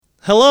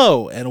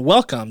Hello, and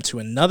welcome to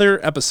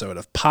another episode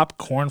of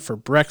Popcorn for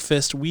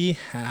Breakfast. We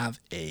have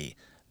a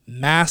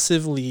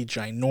massively,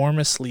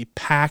 ginormously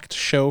packed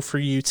show for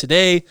you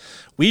today.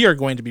 We are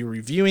going to be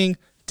reviewing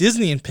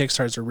Disney and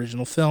Pixar's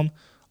original film,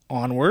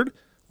 Onward.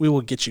 We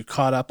will get you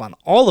caught up on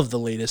all of the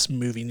latest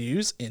movie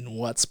news in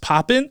What's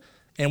Poppin',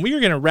 and we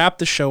are going to wrap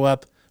the show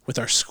up with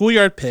our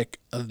Schoolyard pick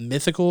of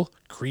Mythical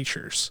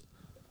Creatures.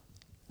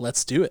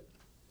 Let's do it.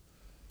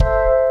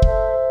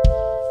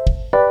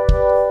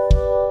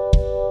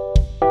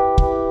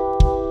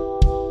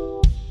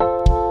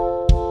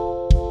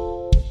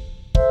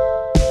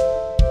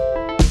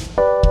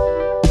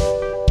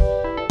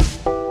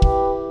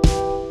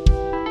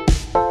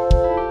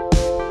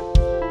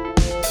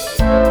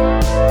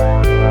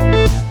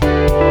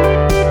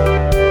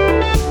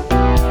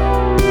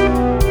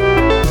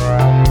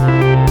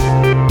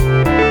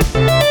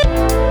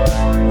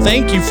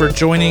 Thank you for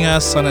joining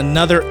us on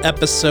another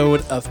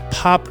episode of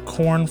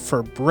Popcorn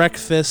for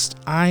Breakfast.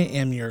 I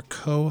am your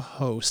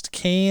co-host,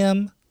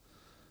 Cam,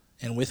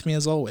 and with me,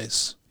 as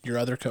always, your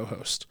other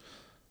co-host,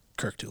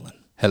 Kirk Doolin.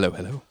 Hello,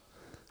 hello.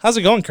 How's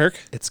it going, Kirk?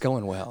 It's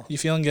going well. You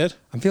feeling good?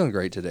 I'm feeling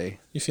great today.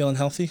 You feeling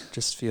healthy?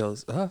 Just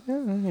feels,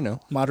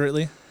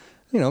 Moderately?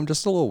 I'm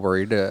just a little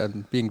worried.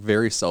 I'm being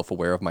very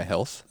self-aware of my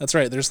health. That's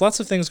right. There's lots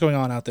of things going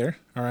on out there,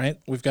 all right?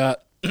 We've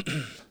got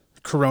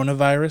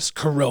coronavirus.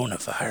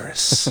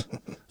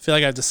 I feel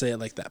like I have to say it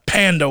like that.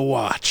 Panda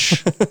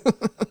watch.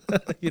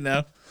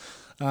 Not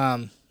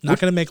going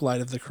to make light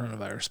of the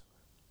coronavirus.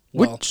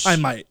 Well, I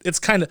might. It's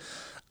kind of,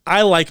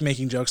 I like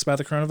making jokes about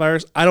the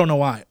coronavirus. I don't know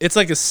why. It's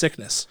like a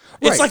sickness.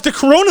 It's like the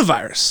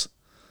coronavirus.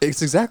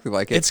 It's exactly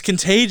like it. It's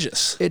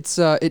contagious.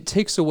 It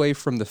takes away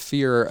from the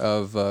fear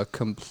of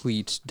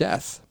complete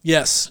death.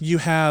 Yes, you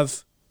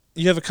have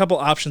a couple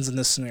options in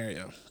this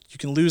scenario. You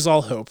can lose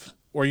all hope,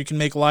 or you can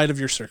make light of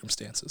your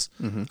circumstances.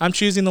 Mm-hmm. I'm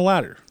choosing the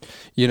latter.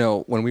 You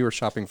know, when we were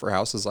shopping for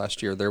houses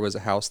last year, there was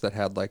a house that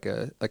had like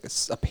a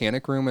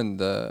panic room in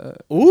the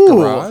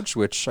garage,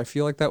 which I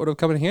feel like that would have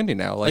come in handy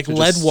now. Like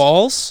lead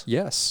walls?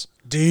 Yes.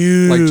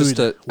 Dude, like just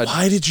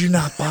why did you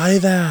not buy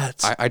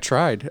that? I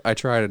tried,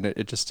 and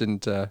it just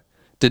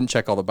didn't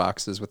check all the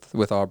boxes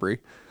with Aubrey.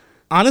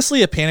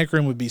 Honestly, a panic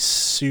room would be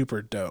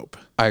super dope.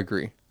 I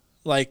agree.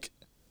 Like,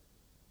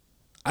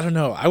 I don't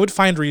know. I would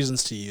find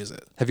reasons to use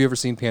it. Have you ever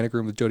seen Panic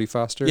Room with Jodie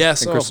Foster?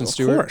 Yes, and Kristen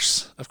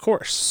Stewart? Of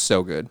course.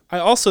 So good. I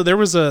also there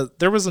was a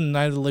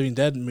Night of the Living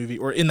Dead movie,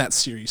 or in that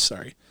series.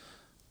 Sorry,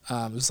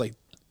 it was like,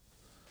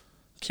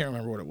 can't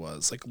remember what it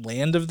was, like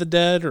Land of the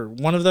Dead or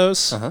one of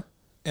those.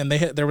 And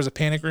there was a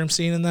panic room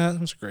scene in that. It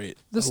was great.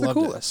 This is the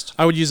coolest.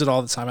 I would use it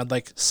all the time. I'd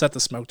like set the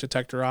smoke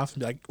detector off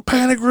and be like,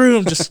 panic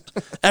room, just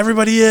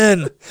everybody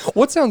in.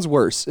 What sounds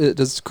worse?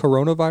 Does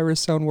coronavirus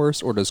sound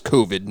worse, or does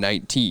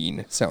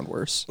COVID-19 sound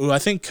worse? Ooh, I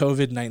think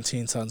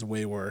COVID-19 sounds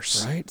way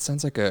worse. Right? It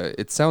sounds like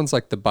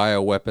the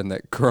bioweapon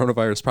that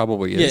coronavirus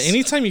probably is. Yeah,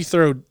 anytime you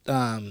throw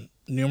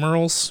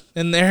numerals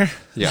in there,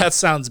 that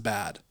sounds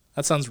bad.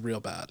 That sounds real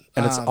bad.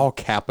 And it's all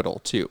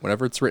capital, too.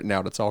 Whenever it's written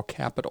out, it's all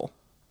capital.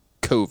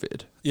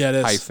 COVID. Yeah, it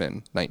is.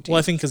 -19. Well,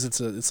 I think because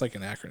it's like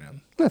an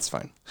acronym. That's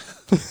fine.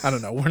 I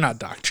don't know. We're not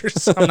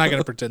doctors. I'm not going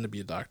to pretend to be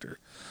a doctor.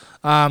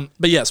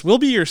 But yes, we'll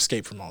be your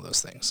escape from all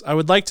those things. I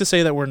would like to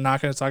say that we're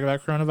not going to talk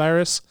about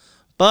coronavirus,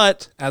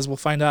 but as we'll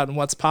find out in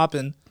What's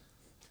Poppin',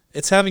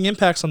 it's having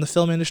impacts on the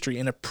film industry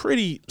in a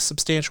pretty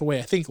substantial way.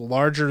 I think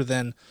larger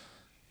than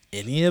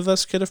any of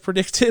us could have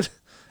predicted.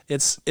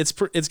 It's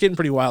getting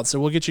pretty wild, so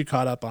we'll get you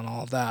caught up on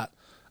all of that.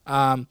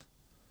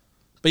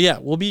 But yeah,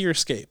 we'll be your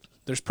escape.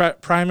 There's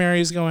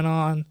primaries going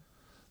on.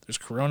 There's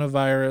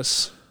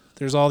coronavirus.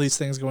 There's all these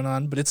things going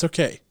on, but it's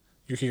okay.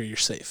 You're here. You're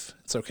safe.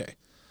 It's okay.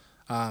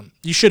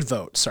 You should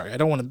vote. Sorry, I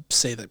don't want to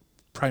say that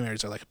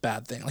primaries are like a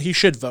bad thing. Like, you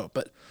should vote,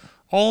 but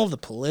all the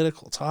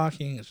political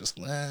talking is just,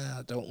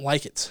 I don't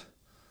like it.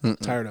 I'm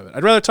tired of it.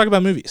 I'd rather talk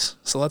about movies.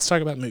 So let's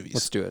talk about movies.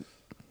 Let's do it.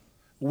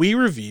 We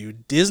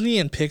reviewed Disney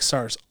and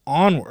Pixar's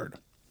Onward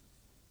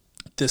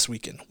this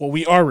weekend. Well,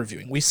 we are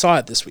reviewing. We saw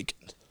it this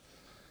weekend.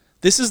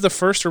 This is the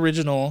first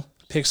original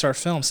Pixar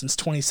film since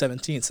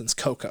 2017, since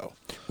Coco.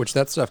 Which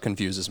that stuff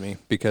confuses me,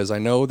 because I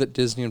know that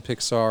Disney and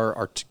Pixar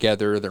are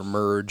together, they're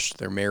merged,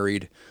 they're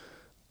married,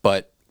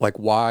 but like,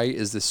 why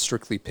is this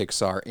strictly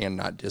Pixar and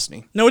not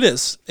Disney? No, it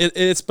is.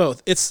 It's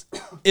both. It's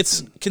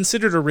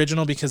considered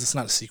original because it's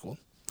not a sequel.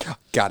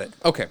 Got it.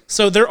 Okay.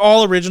 So they're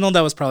all original. That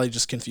was probably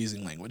just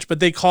confusing language, but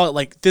they call it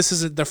like, this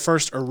isn't the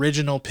first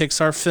original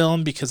Pixar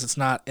film because it's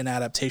not an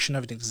adaptation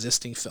of an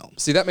existing film.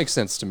 See, that makes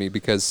sense to me,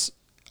 because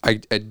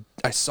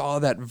I saw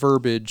that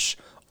verbiage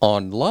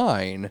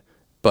online,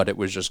 but it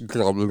was just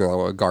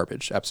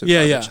garbage, absolute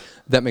garbage. Yeah.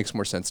 That makes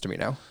more sense to me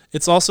now.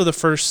 It's also the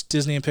first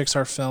Disney and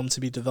Pixar film to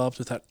be developed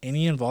without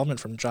any involvement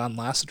from John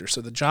Lasseter.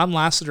 So the John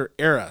Lasseter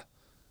era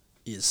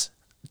is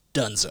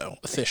donezo,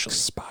 officially.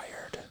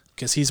 Expired.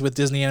 Because he's with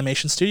Disney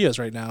Animation Studios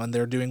right now, and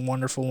they're doing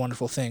wonderful,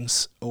 wonderful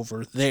things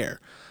over there.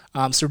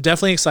 So we're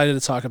definitely excited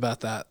to talk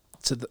about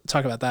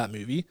that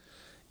movie.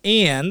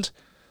 And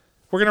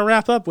we're going to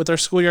wrap up with our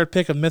Schoolyard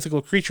pick of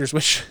Mythical Creatures,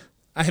 which,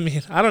 I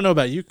mean, I don't know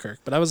about you, Kirk,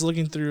 but I was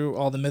looking through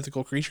all the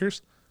Mythical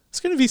Creatures. It's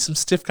going to be some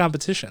stiff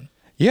competition.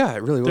 Yeah,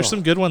 it really will. There's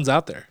some good ones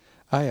out there.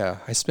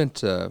 I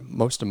spent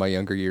most of my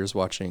younger years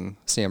watching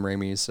Sam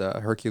Raimi's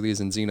Hercules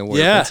and Xena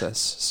Warrior Princess.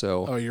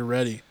 So Oh, you're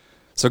ready.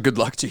 So good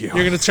luck to you.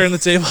 You're going to turn the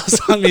tables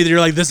on me.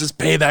 You're like, this is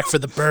payback for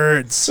the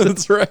birds.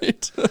 That's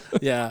right.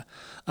 Yeah.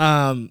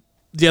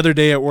 The other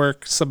day at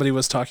work, somebody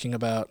was talking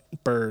about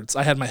birds.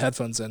 I had my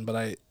headphones in,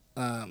 but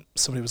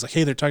somebody was like,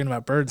 hey, they're talking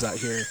about birds out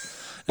here.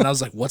 And I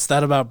was like, what's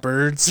that about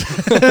birds?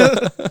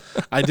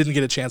 I didn't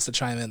get a chance to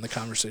chime in. The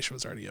conversation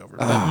was already over.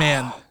 But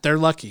man, they're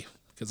lucky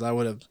because I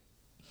would have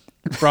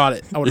brought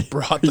it. I would have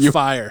brought the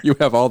fire. You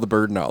have all the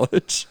bird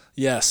knowledge.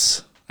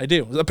 Yes, I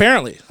do.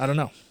 Apparently. I don't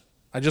know.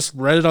 I just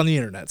read it on the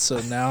internet, so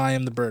now I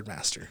am the bird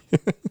master.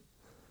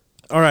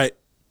 All right.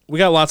 We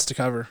got lots to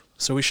cover,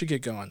 so we should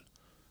get going.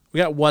 We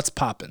got What's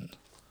Poppin'.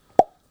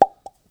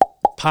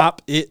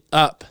 Pop it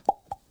up.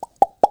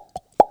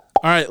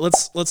 All right,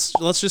 let's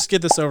just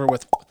get this over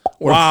with.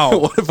 Wow.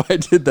 What if I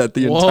did that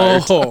the entire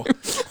time?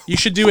 You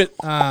should do it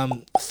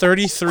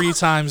 33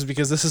 times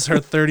because this is our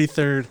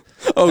 33rd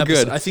episode.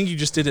 Good. I think you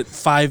just did it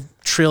 5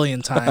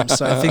 trillion times,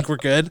 so I think we're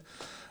good.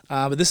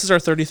 But this is our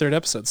 33rd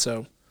episode,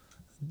 so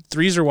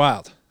threes are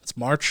wild. It's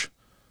March.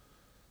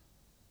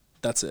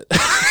 That's it.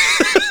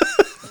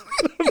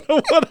 I don't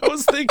know what I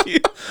was thinking.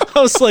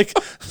 I was like,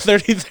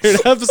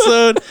 33rd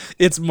episode.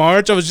 It's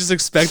March. I was just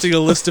expecting a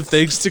list of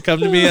things to come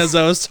to me as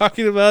I was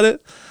talking about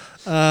it.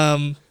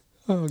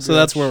 So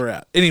that's where we're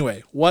at.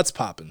 Anyway, what's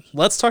poppin'?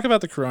 Let's talk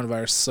about the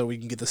coronavirus so we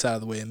can get this out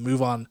of the way and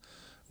move on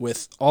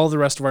with all the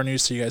rest of our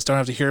news so you guys don't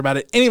have to hear about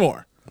it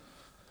anymore.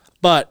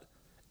 But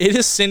it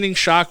is sending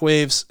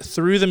shockwaves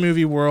through the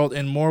movie world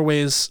in more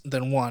ways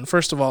than one.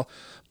 First of all,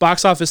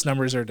 box office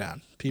numbers are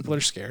down. People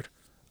are scared,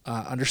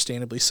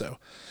 understandably so.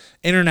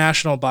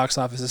 International box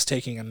office is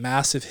taking a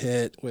massive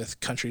hit with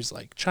countries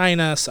like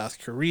China, South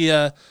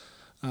Korea,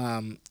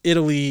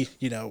 Italy.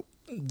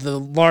 The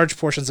large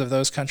portions of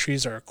those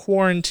countries are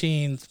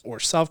quarantined or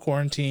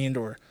self-quarantined,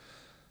 or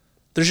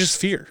there's just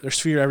fear. There's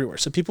fear everywhere.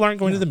 So people aren't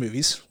going to the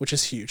movies, which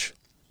is huge.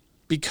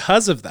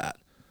 Because of that,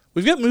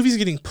 we've got movies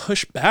getting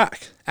pushed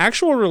back.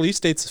 Actual release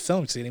dates of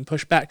films getting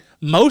pushed back.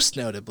 Most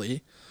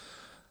notably,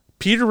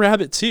 Peter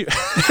Rabbit 2.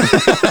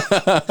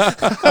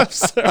 I'm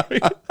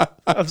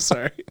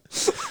sorry.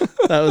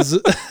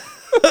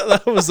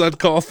 That was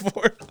uncalled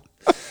for.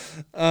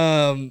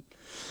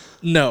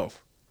 No.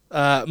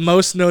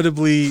 Most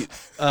notably,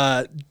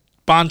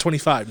 Bond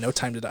 25, No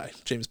Time to Die,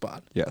 James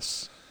Bond.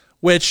 Yes.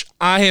 Which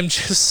I am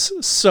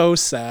just so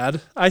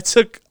sad. I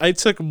took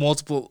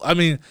multiple. I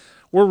mean,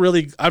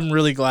 I'm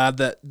really glad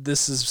that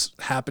this is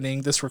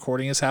happening. This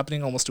recording is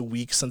happening almost a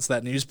week since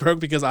that news broke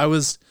because I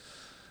was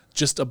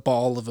just a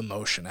ball of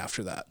emotion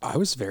after that. I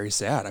was very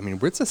sad. I mean,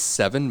 it's a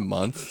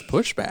 7-month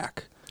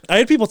pushback. I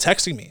had people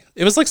texting me.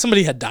 It was like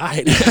somebody had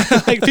died.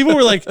 Like people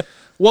were like,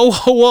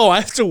 whoa, I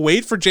have to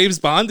wait for James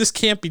Bond? This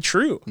can't be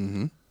true.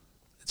 Mm-hmm.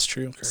 It's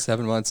true. Kirk.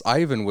 7 months.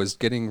 I even was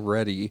getting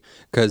ready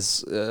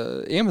because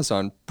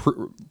Amazon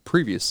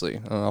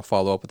previously, I'll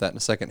follow up with that in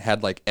a second,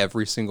 had like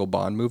every single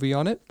Bond movie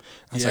on it.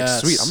 I was like,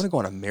 sweet, I'm going to go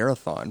on a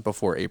marathon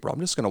before April.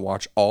 I'm just going to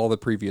watch all the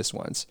previous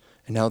ones.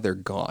 And now they're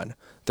gone.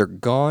 They're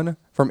gone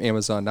from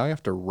Amazon. Now I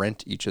have to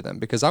rent each of them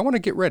because I want to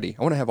get ready.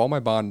 I want to have all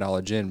my Bond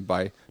knowledge in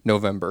by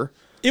November.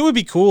 It would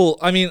be cool.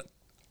 I mean,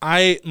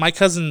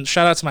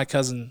 shout out to my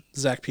cousin,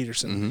 Zach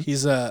Peterson. Mm-hmm.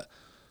 He's a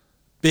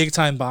big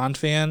time Bond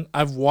fan.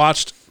 I've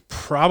watched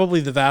probably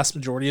the vast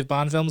majority of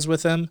Bond films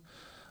with him.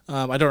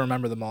 I don't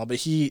remember them all, but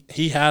he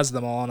has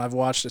them all, and I've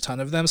watched a ton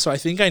of them. So I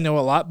think I know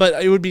a lot,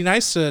 but it would be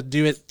nice to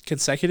do it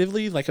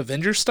consecutively, like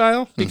Avengers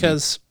style,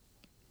 because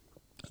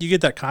you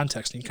get that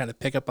context and you kind of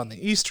pick up on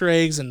the Easter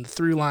eggs and the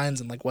through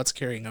lines and like what's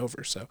carrying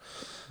over. So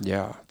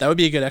yeah, that would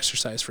be a good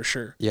exercise for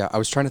sure. Yeah, I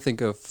was trying to think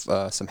of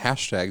some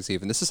hashtags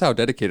even. This is how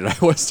dedicated I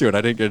was to it.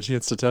 I didn't get a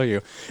chance to tell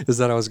you. Is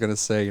that I was going to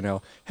say,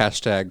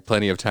 hashtag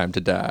plenty of time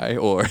to die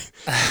or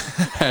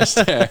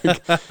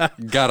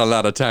hashtag got a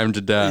lot of time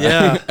to die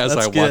as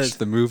I watched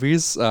the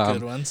movies.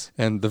 Good ones.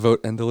 And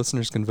the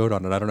listeners can vote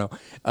on it. I don't know.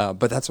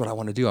 But that's what I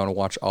want to do. I want to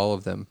watch all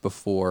of them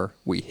before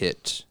we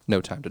hit No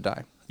Time to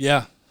Die.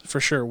 Yeah. For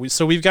sure.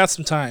 We've got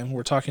some time.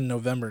 We're talking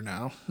November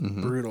now.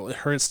 Mm-hmm. Brutal. It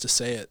hurts to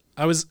say it.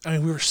 We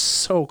were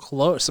so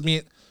close. I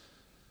mean,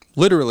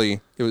 literally,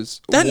 it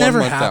was that 1 never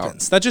month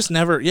happens. out. That just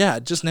never. Yeah,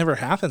 it just never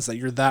happens that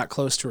you're that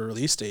close to a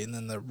release date and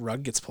then the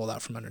rug gets pulled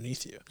out from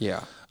underneath you.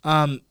 Yeah.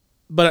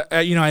 But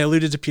I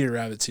alluded to Peter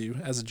Rabbit too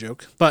as a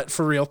joke. But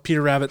for real,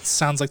 Peter Rabbit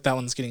sounds like that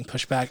one's getting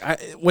pushed back.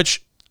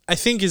 Which I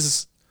think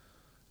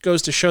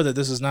goes to show that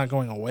this is not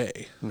going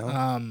away.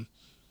 No.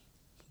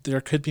 There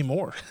could be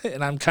more.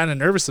 And I'm kind of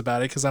nervous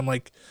about it because I'm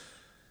like,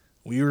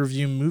 we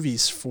review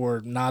movies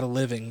for not a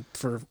living,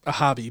 for a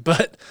hobby.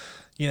 But,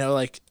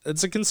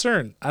 it's a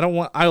concern.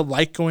 I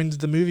like going to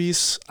the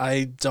movies.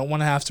 I don't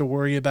want to have to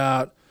worry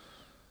about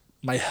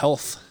my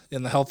health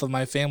and the health of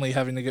my family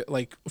having to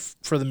go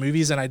for the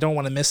movies. And I don't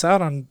want to miss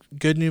out on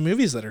good new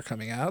movies that are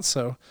coming out.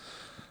 So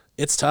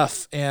it's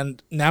tough.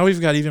 And now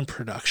we've got even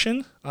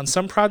production on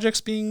some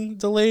projects being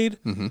delayed.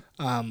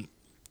 Mm-hmm.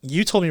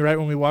 you told me right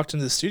when we walked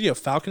into the studio,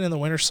 Falcon and the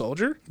Winter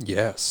Soldier?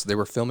 Yes, they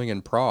were filming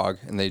in Prague,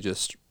 and they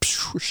just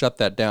shut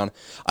that down.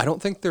 I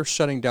don't think they're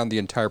shutting down the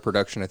entire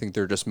production. I think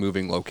they're just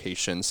moving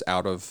locations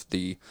out of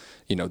the,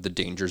 the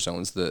danger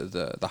zones,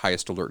 the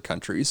highest alert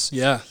countries.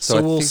 Yeah,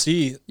 so we'll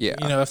see. Yeah.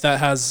 If that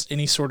has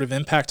any sort of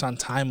impact on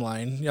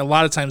timeline. A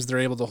lot of times they're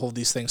able to hold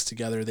these things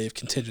together. They have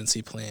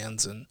contingency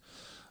plans and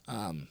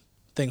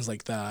things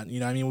like that.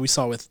 We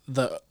saw with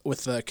the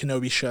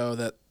Kenobi show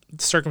that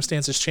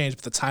circumstances changed,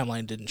 but the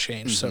timeline didn't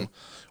change. So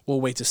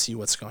we'll wait to see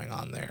what's going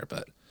on there.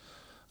 But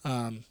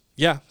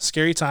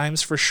scary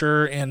times for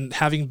sure, and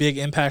having big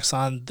impacts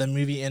on the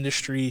movie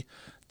industry.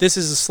 This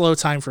is a slow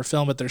time for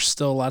film, but there's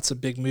still lots of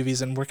big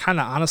movies, and we're kind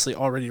of honestly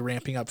already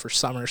ramping up for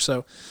summer.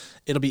 So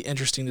it'll be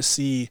interesting to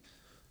see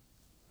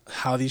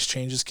how these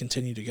changes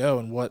continue to go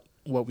and what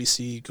we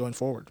see going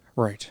forward.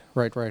 Right.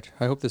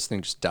 I hope this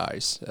thing just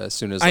dies as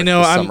soon as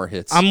the summer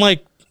hits. I'm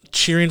like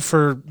cheering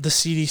for the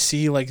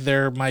CDC like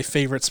they're my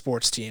favorite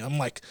sports team. I'm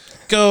like,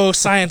 go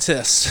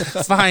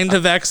scientists, find a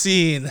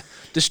vaccine,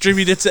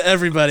 distribute it to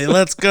everybody.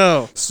 Let's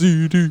go.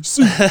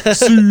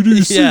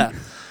 CDC. Yeah.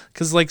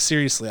 Because,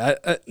 seriously,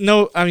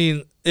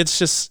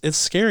 it's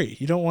scary.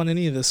 You don't want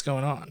any of this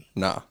going on.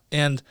 Nah.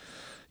 And,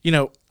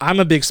 I'm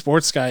a big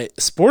sports guy.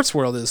 Sports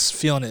world is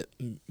feeling it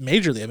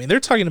majorly. They're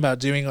talking about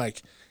doing,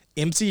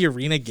 empty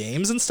arena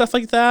games and stuff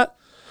like that.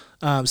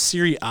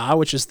 Serie A,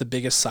 which is the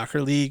biggest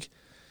soccer league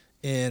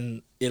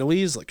in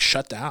Italy, is,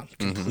 shut down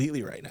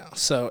completely right now.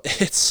 So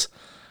it's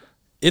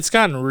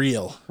gotten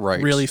real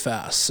really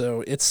fast.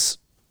 So it's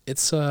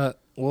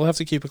we'll have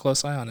to keep a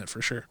close eye on it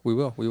for sure. We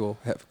will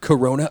have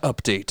Corona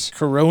update.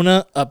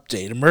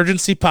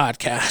 Emergency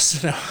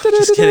podcast. No,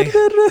 just kidding.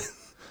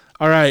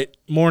 All right,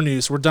 more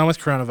news. We're done with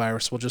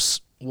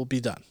coronavirus. We'll be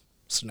done.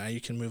 So now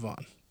you can move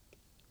on.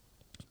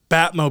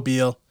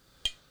 Batmobile.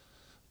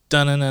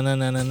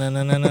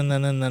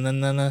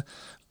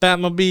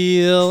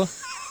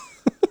 Batmobile.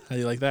 How do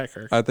you like that,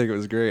 Kirk? I think it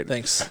was great.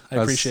 Thanks. I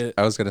appreciate it.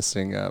 I was gonna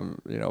sing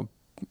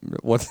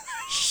what's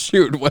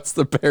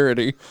the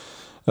parody?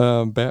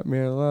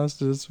 Batman lost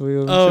his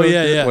wheel. Oh,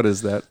 yeah. What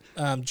is that?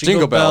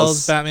 Jingle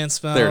bells, Batman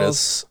smells. There it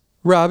is.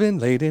 Robin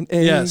laid an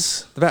egg.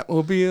 Yes. The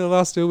Batmobile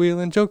lost a wheel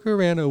and Joker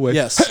ran away.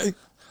 Yes.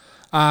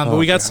 But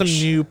we got some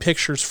new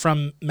pictures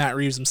from Matt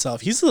Reeves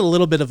himself. He's a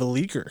little bit of a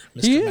leaker,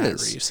 Mr.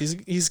 Matt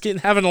Reeves. He's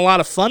having a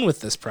lot of fun with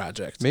this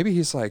project. Maybe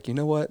he's like, you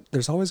know what?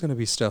 There's always going to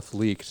be stuff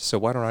leaked, so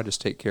why don't I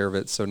just take care of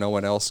it so no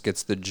one else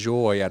gets the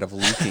joy out of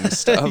leaking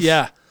stuff?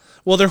 Yeah.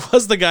 Well, there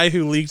was the guy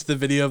who leaked the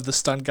video of the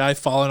stunt guy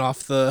falling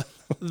off the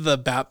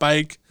bat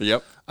bike.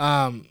 Yep.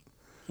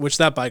 Which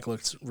that bike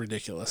looked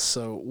ridiculous.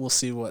 So we'll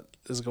see what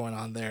is going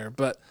on there.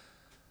 But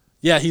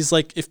yeah, he's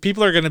like, if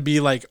people are going to be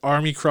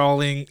army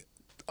crawling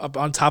up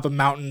on top of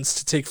mountains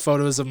to take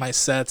photos of my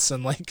sets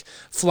and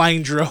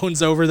flying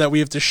drones over that we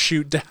have to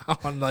shoot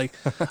down,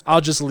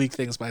 I'll just leak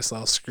things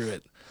myself. Screw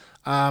it.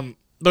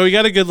 But we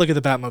got a good look at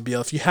the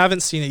Batmobile. If you haven't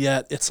seen it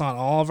yet, it's on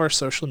all of our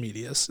social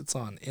medias. It's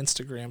on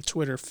Instagram,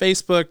 Twitter,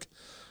 Facebook.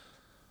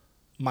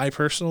 My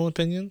personal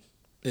opinion,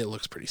 it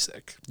looks pretty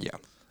sick. Yeah.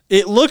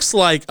 It looks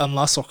like a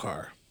muscle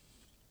car,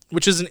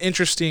 which is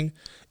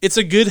it's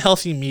a good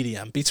healthy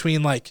medium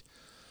between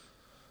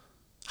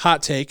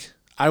hot take.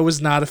 I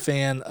was not a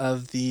fan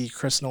of the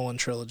Chris Nolan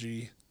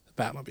trilogy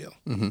Batmobile.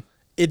 Mm-hmm.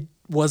 It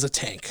was a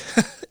tank.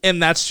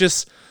 And that's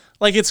just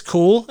it's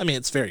cool.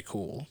 It's very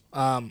cool.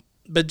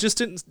 But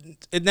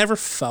it never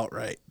felt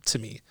right to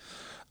me.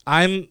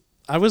 I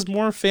was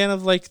more a fan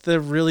of the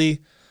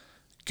really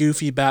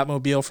goofy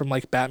Batmobile from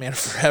Batman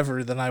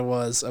Forever than I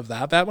was of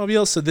that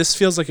Batmobile. So this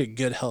feels like a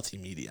good healthy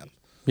medium.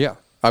 Yeah,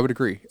 I would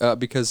agree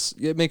because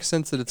it makes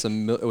sense that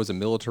it was a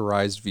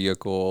militarized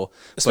vehicle,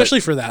 especially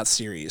for that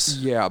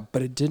series. Yeah,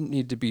 but it didn't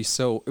need to be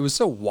so. It was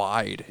so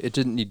wide. It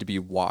didn't need to be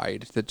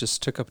wide. That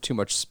just took up too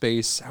much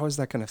space. How is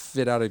that going to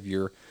fit out of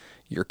your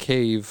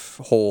cave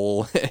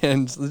hole?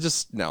 And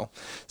just no.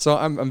 So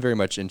I'm very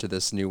much into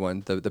this new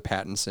one, the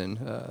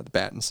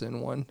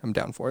Pattinson one. I'm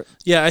down for it.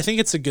 Yeah, I think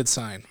it's a good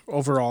sign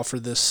overall for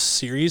this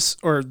series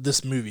or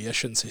this movie. I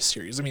shouldn't say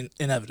series.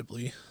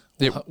 Inevitably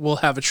we'll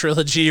have a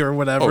trilogy or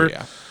whatever. Oh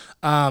yeah.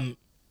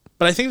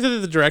 But I think that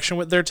the direction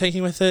what they're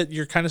taking with it,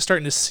 you're kind of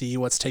starting to see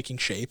what's taking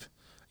shape.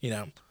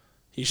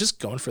 He's just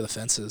going for the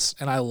fences,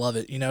 and I love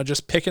it.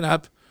 Just picking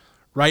up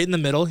right in the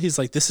middle. He's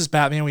like, this is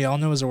Batman. We all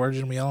know his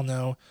origin. We all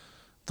know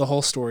the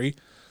whole story.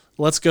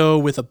 Let's go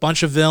with a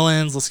bunch of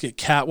villains. Let's get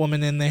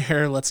Catwoman in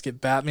there. Let's get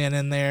Batman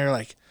in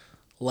there.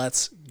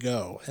 Let's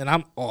go. And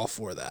I'm all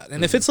for that.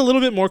 And if it's a little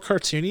bit more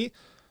cartoony,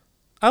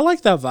 I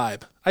like that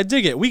vibe. I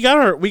dig it. We got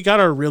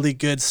our really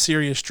good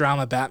serious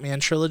drama Batman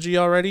trilogy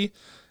already,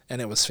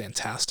 and it was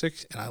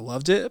fantastic, and I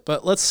loved it.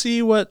 But let's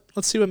see what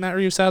Matt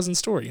Reeves has in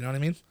store. You know what I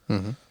mean?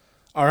 Mm-hmm.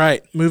 All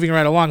right, moving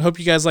right along. Hope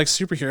you guys like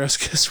superheroes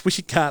because we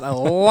got a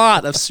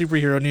lot of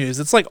superhero news.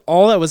 It's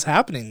all that was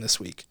happening this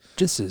week.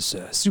 This is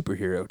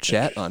superhero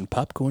chat on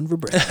Popcorn for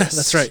Breakfast.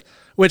 That's right.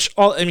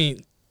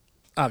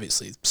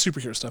 Obviously,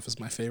 superhero stuff is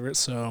my favorite,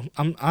 so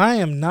I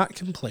am not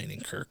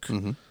complaining, Kirk.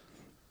 Mm-hmm.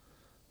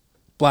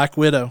 Black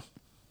Widow.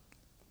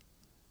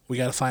 We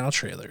got a final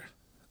trailer.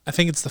 I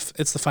think it's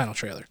the final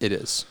trailer. It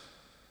is.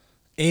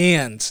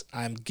 And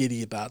I'm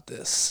giddy about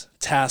this.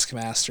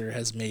 Taskmaster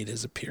has made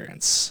his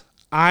appearance.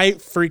 I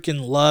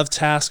freaking love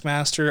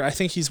Taskmaster. I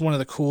think he's one of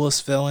the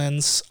coolest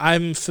villains.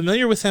 I'm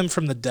familiar with him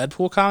from the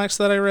Deadpool comics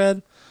that I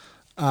read.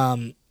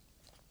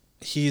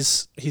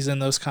 He's in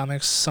those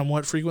comics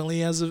somewhat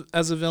frequently as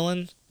a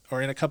villain,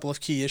 or in a couple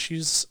of key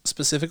issues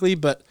specifically,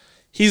 but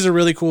he's a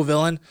really cool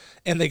villain,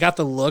 and they got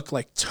the look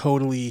like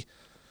totally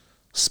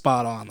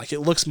spot on. Like, it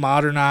looks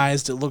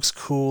modernized, it looks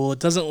cool, it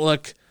doesn't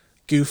look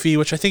goofy,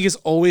 which I think is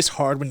always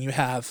hard when you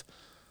have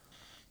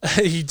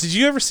did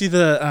you ever see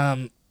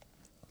the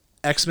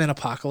X-Men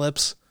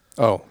Apocalypse?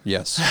 Oh,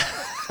 yes.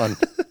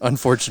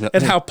 Unfortunately.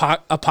 And how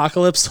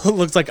Apocalypse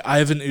looked like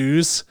Ivan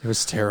Ooze. It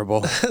was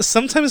terrible.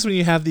 Sometimes when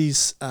you have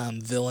these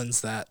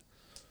villains that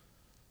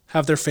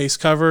have their face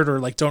covered or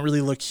like don't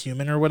really look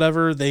human or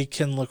whatever, they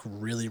can look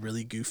really,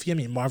 really goofy. I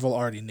mean, Marvel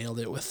already nailed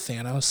it with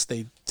Thanos.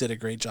 They did a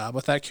great job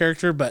with that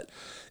character, but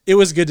it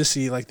was good to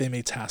see like they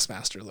made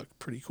Taskmaster look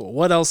pretty cool.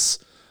 What else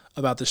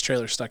about this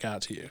trailer stuck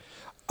out to you?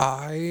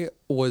 I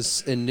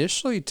was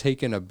initially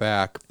taken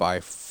aback by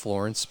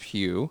Florence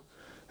Pugh,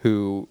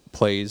 who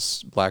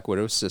plays Black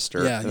Widow's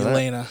sister. Yeah,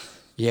 Yelena.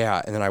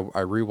 Yeah, and then I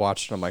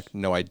rewatched it. I'm like,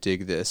 no, I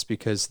dig this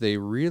because they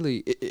really,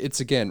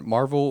 it's again,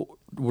 Marvel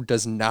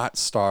does not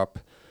stop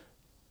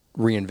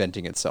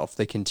reinventing itself.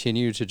 They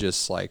continue to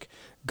just like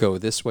go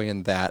this way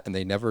and that, and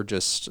they never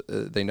just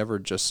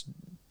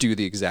do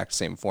the exact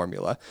same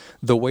formula.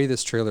 The way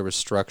this trailer was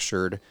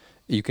structured,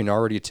 you can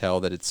already tell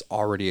that it's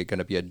already going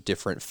to be a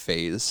different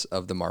phase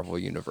of the Marvel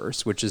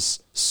universe, which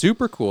is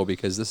super cool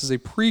because this is a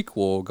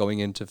prequel going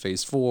into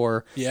phase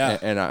 4. Yeah.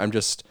 And I'm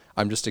just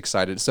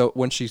excited. So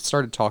when she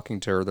started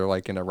talking to her, they're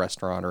like in a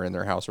restaurant or in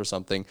their house or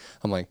something.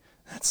 I'm like,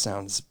 that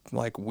sounds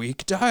like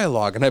weak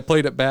dialogue. And I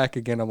played it back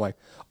again. I'm like,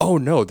 oh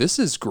no, this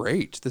is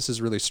great. This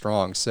is really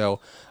strong.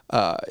 So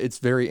it's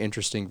very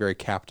interesting, very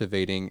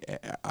captivating.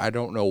 I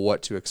don't know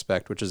what to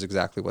expect, which is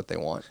exactly what they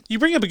want. You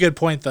bring up a good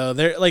point though.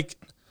 They're like,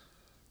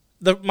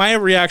 my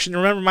reaction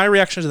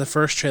to the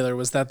first trailer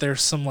was that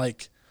there's some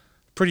like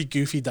pretty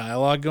goofy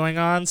dialogue going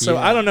on. So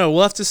Yeah. I don't know.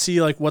 We'll have to see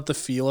like what the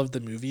feel of the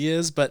movie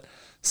is, but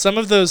some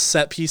of those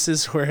set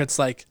pieces where it's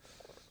like,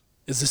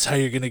 is this how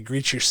you're going to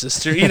greet your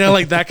sister? You know,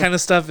 like that kind of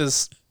stuff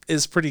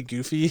is pretty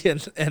goofy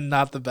and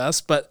not the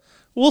best, but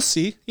we'll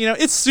see. You know,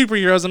 it's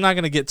superheroes. I'm not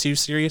going to get too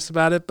serious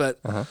about it, but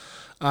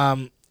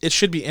it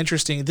should be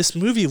interesting. This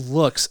movie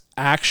looks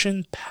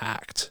action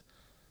packed.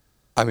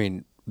 I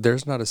mean,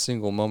 there's not a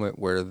single moment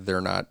where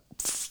they're not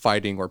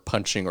fighting or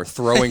punching or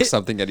throwing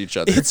something at each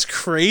other. It's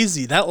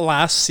crazy. That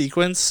last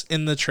sequence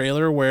in the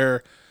trailer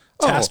where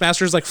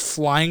Taskmaster's like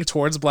flying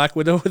towards Black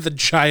Widow with a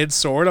giant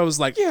sword. I was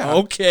like,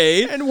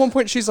 okay. And at one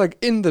point she's like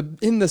in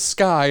the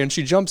sky and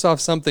she jumps off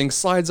something,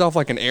 slides off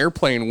like an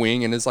airplane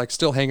wing and is like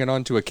still hanging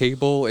onto a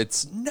cable.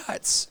 It's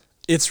nuts.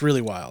 It's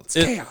really wild. It's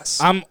chaos.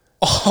 I'm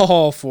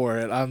all for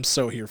it. I'm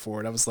so here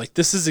for it. I was like,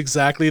 this is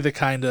exactly the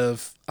kind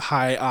of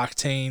high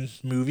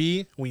octane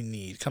movie we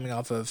need coming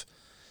off of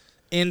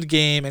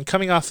Endgame and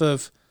coming off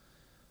of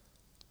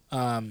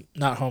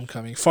not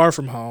Homecoming, Far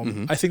From Home.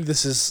 Mm-hmm. I think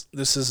this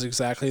is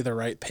exactly the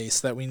right pace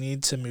that we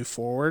need to move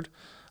forward.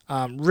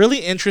 Really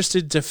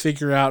interested to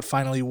figure out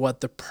finally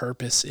what the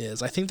purpose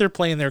is. I think they're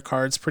playing their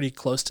cards pretty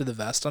close to the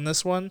vest on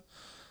this one.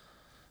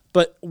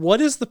 But what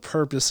is the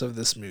purpose of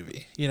this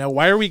movie? You know,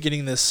 why are we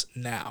getting this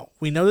now?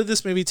 We know that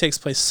this movie takes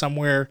place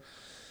somewhere,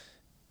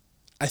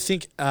 I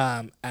think,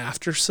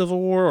 after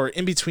Civil War or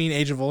in between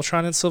Age of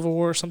Ultron and Civil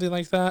War or something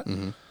like that.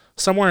 Mm-hmm.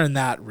 Somewhere in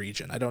that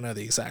region. I don't know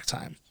the exact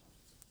time.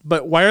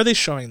 But why are they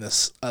showing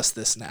us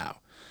this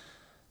now?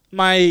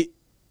 My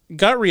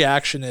gut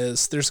reaction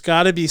is there's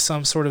got to be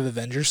some sort of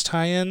Avengers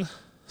tie-in.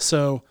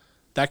 So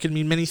that could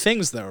mean many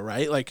things, though,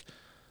 right? Like,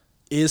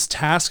 is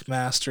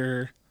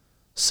Taskmaster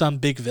some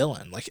big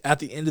villain? Like, at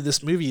the end of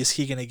this movie, is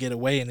he going to get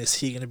away and is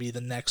he going to be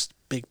the next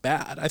big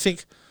bad? I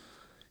think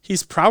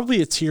he's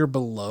probably a tier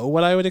below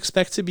what I would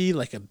expect to be,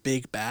 like a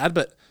big bad,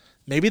 but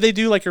maybe they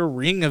do like a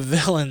ring of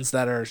villains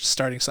that are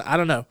starting. So I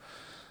don't know.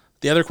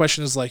 The other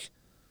question is like,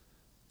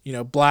 you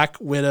know, Black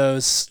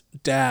Widow's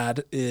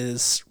dad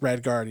is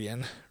Red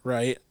Guardian,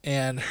 right?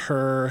 And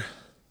her,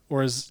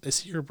 or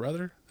is he her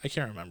brother? I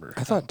can't remember.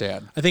 I thought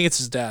dad. I think it's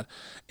his dad.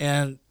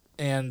 And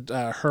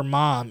her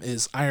mom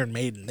is Iron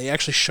Maiden. They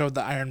actually showed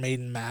the Iron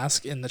Maiden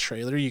mask in the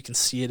trailer. You can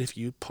see it if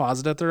you pause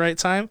it at the right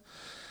time.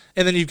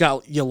 And then you've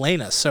got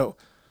Yelena. So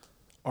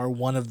are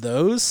one of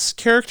those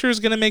characters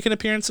going to make an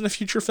appearance in a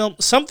future film?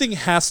 Something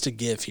has to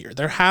give here.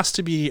 There has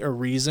to be a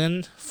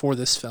reason for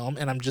this film,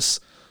 and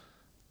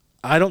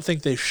I don't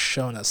think they've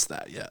shown us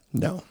that yet.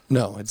 No,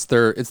 it's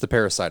the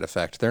Parasite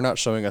effect. They're not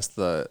showing us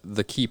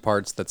the key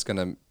parts that's going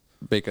to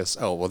make us,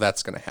 oh, well,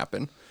 that's going to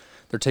happen.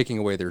 They're taking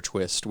away their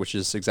twist, which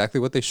is exactly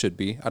what they should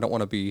be. I don't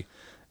want to be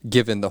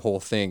given the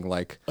whole thing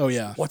like, oh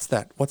yeah, what's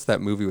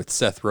that movie with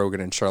Seth Rogen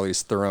and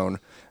Charlize Theron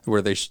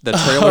where the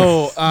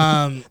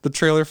trailer the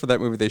trailer for that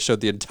movie, they showed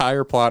the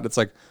entire plot. It's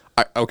like,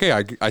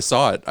 I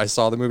saw it. I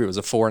saw the movie. It was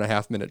a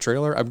 4.5-minute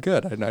trailer. I'm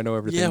good. I know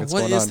everything that's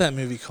going on. What is that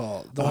movie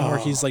called? The one where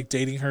he's like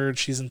dating her and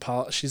she's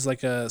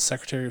like a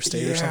Secretary of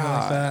State or something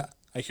like that.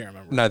 I can't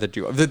remember. Neither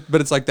do I.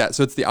 But it's like that.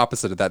 So it's the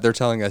opposite of that. They're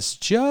telling us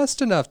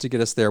just enough to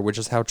get us there, which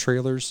is how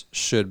trailers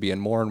should be.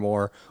 And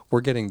more,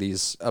 we're getting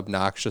these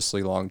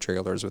obnoxiously long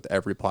trailers with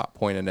every plot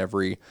point and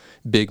every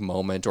big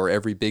moment or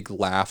every big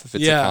laugh if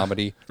it's a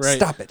comedy.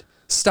 Right.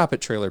 Stop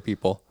it, trailer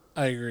people.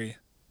 I agree.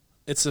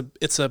 It's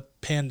a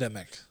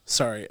pandemic.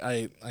 Sorry,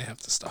 I have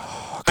to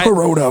stop.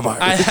 Coronavirus.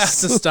 I have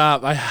to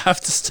stop. I have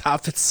to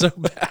stop. It's so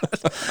bad.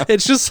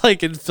 It's just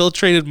like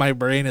infiltrated my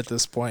brain at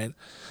this point.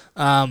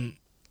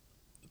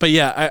 But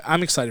yeah,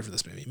 I'm excited for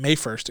this movie. May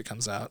 1st it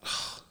comes out.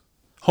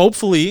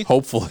 Hopefully.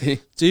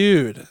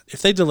 Dude,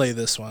 if they delay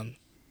this one,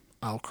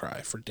 I'll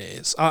cry for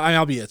days.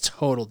 I'll be a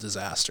total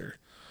disaster.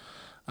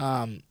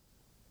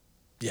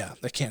 Yeah,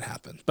 that can't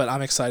happen. But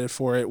I'm excited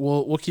for it.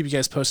 We'll keep you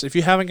guys posted. If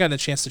you haven't gotten a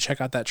chance to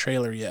check out that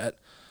trailer yet,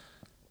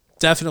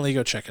 definitely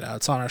go check it out.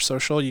 It's on our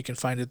social. You can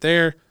find it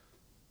there.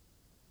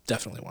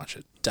 Definitely watch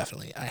it.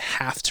 Definitely. I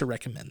have to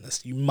recommend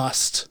this. You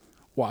must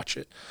watch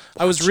it.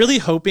 I was really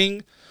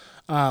hoping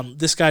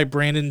this guy,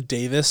 Brandon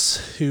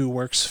Davis, who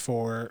works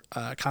for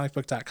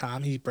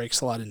comicbook.com, he breaks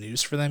a lot of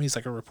news for them. He's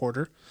like a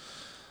reporter.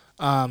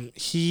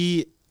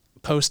 He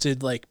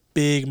posted like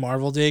big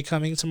Marvel Day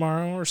coming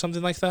tomorrow or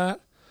something like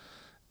that.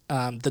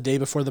 The day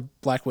before the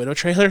Black Widow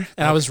trailer,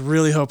 and I was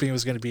really hoping it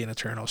was going to be an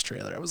Eternals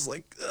trailer. I was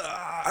like,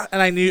 ugh.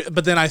 And I knew,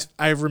 but then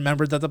I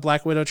remembered that the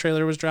Black Widow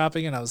trailer was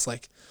dropping, and I was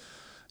like,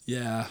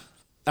 yeah,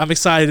 I'm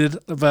excited,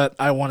 but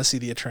I want to see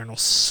the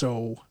Eternals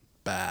so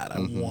bad. I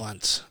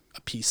want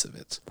a piece of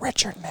it.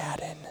 Richard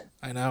Madden.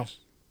 I know.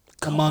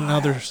 Among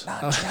others.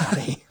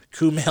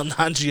 Kumail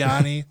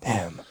Nanjiani.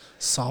 Him.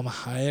 Salma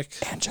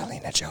Hayek.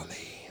 Angelina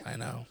Jolie. I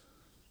know.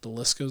 The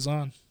list goes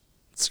on.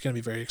 It's going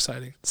to be very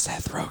exciting.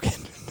 Seth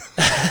Rogen.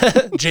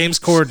 James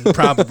Corden,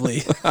 probably.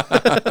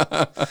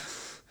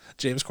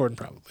 James Corden,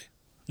 probably.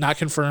 Not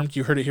confirmed.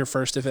 You heard it here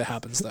first if it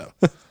happens, though.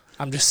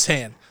 I'm just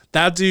saying.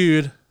 That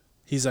dude,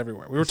 he's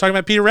everywhere. We were talking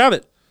about Peter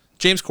Rabbit.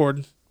 James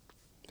Corden.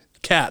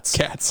 Cats.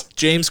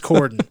 James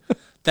Corden.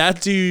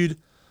 That dude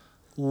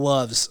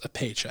loves a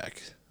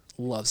paycheck.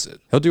 Loves it.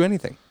 He'll do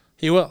anything.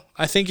 He will.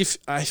 I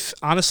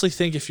honestly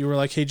think if you were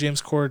like, hey,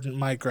 James Corden,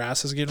 my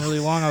grass is getting really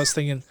long, I was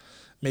thinking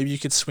maybe you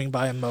could swing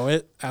by and mow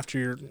it after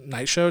your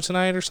night show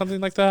tonight or something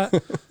like that.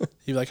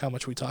 He'd be like, how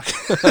much we talking?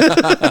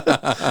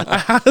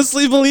 I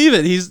honestly believe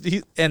it.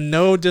 He and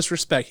no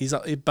disrespect. He's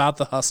about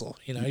the hustle.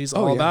 You know, he's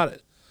all about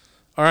it.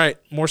 All right,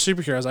 more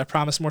superheroes. I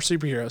promise more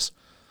superheroes.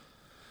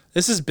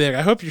 This is big.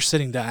 I hope you're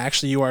sitting down.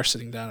 Actually, you are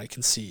sitting down. I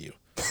can see you.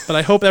 But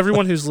I hope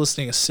everyone who's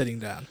listening is sitting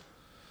down.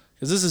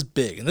 Because this is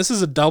big. And this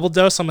is a double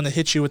dose. I'm going to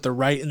hit you with the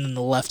right and then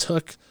the left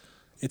hook.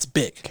 It's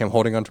big. Okay, I'm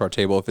holding onto our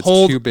table. If it's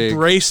too big,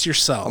 brace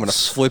yourselves. I'm going to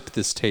flip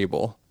this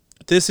table.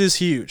 This is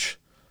huge.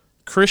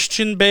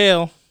 Christian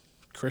Bale.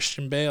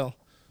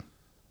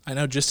 I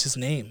know just his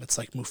name. It's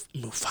like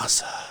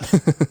Mufasa.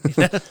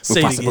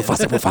 Say it again.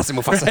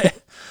 Mufasa.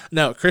 Right?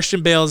 No,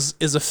 Christian Bale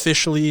is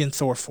officially in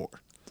Thor 4.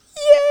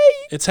 Yay!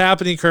 It's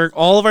happening, Kirk.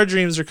 All of our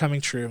dreams are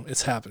coming true.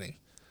 It's happening.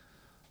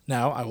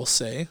 Now, I will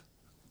say,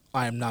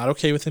 I am not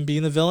okay with him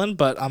being the villain,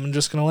 but I'm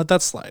just going to let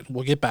that slide.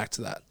 We'll get back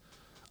to that.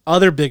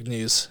 Other big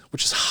news,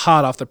 which is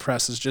hot off the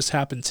press, has just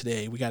happened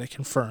today. We got it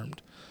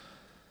confirmed.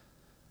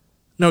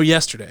 No,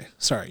 yesterday.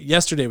 Sorry.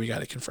 Yesterday we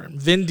got it confirmed.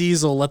 Vin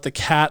Diesel let the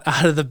cat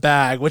out of the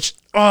bag, which,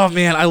 oh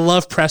man, I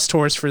love press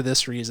tours for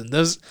this reason.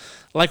 Those,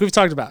 like we've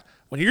talked about,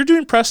 when you're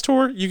doing press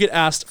tour, you get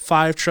asked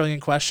 5 trillion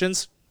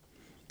questions.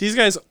 These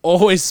guys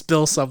always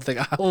spill something.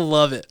 I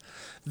love it.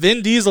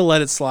 Vin Diesel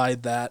let it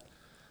slide that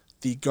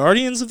the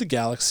Guardians of the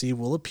Galaxy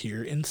will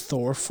appear in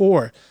Thor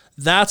 4.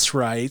 That's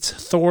right.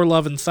 Thor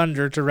Love and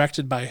Thunder,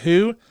 directed by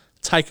who?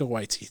 Taika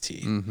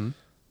Waititi. Mm-hmm.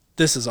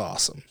 This is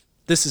awesome.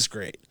 This is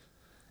great.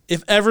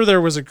 If ever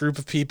there was a group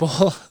of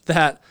people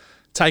that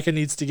Taika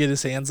needs to get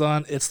his hands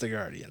on, it's the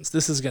Guardians.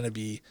 This is going to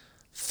be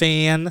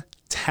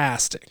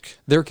fantastic.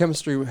 Their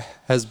chemistry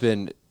has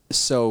been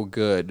so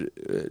good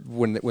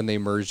when they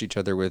merged each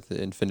other with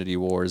Infinity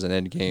Wars and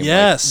Endgame.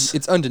 Yes. Like,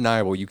 it's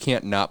undeniable. You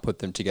can't not put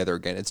them together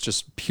again. It's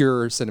just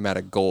pure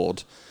cinematic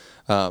gold.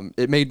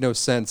 It made no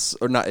sense,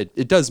 or not.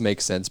 It does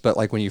make sense, but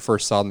like when you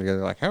first saw them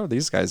together, like, how are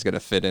these guys going to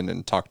fit in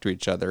and talk to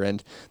each other?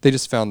 And they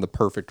just found the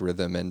perfect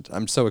rhythm, and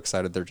I'm so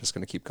excited they're just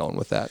going to keep going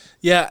with that.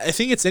 Yeah, I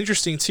think it's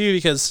interesting too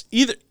because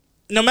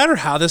no matter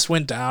how this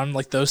went down,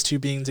 like those two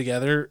being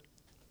together,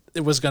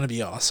 it was going to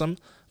be awesome.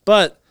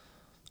 But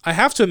I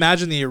have to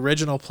imagine the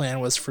original plan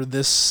was for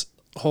this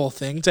whole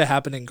thing to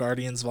happen in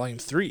Guardians Volume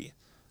 3,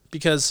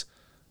 because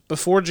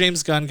before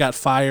James Gunn got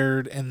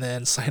fired and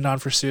then signed on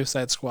for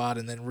Suicide Squad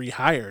and then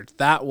rehired,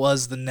 that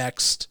was the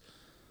next,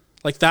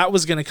 like that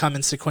was going to come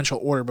in sequential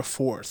order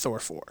before Thor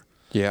 4.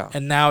 Yeah.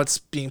 And now it's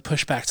being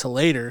pushed back to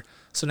later.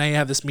 So now you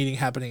have this meeting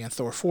happening in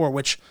Thor 4,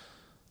 which,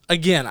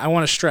 again, I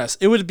want to stress,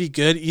 it would be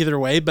good either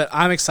way, but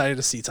I'm excited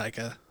to see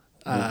Taika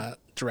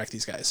direct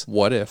these guys.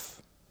 What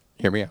if,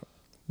 hear me out,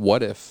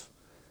 what if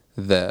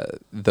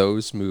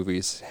those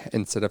movies,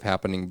 instead of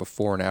happening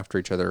before and after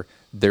each other,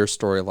 their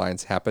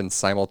storylines happen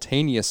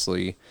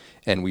simultaneously,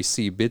 and we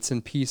see bits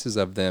and pieces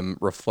of them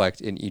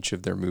reflect in each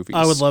of their movies.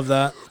 I would love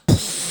that.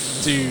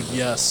 Dude,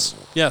 yes.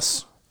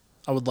 Yes.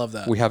 I would love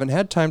that. We haven't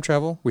had time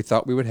travel. We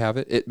thought we would have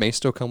it. It may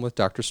still come with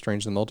Doctor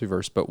Strange and the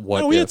Multiverse, but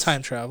what we had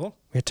time travel.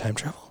 We had time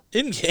travel?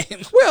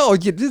 In-game. Well,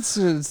 it's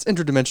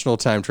interdimensional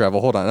time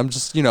travel. Hold on. I'm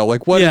just,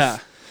 like, what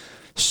if...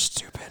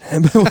 Stupid.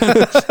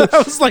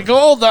 I was like,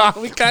 hold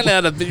on. We kind of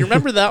had a... You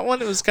remember that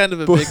one? It was kind of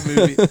a big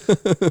movie.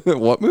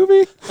 What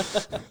movie?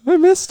 I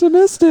missed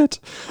it.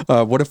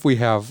 What if we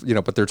have,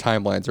 but their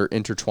timelines are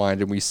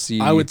intertwined and we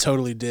see... I would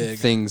totally dig.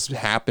 Things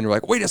happen. We're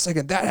like, wait a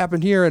second, that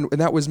happened here and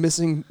that was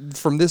missing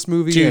from this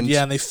movie. Dude,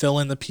 and they fill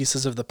in the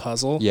pieces of the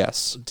puzzle.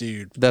 Yes.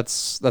 Dude.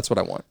 That's what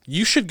I want.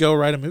 You should go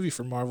write a movie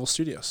for Marvel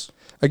Studios.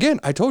 Again,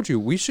 I told you,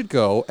 we should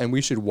go and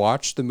we should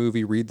watch the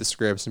movie, read the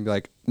scripts, and be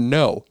like,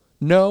 no,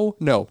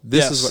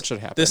 this is what should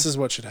happen. This is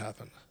what should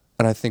happen.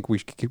 And I think we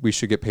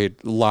should get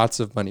paid lots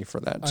of money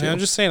for that, too. I'm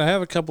just saying, I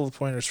have a couple of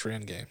pointers for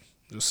Endgame.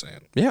 Just saying.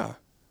 Yeah.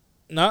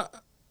 Not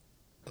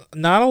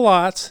a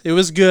lot. It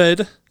was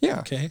good.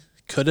 Yeah. Okay.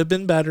 Could have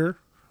been better,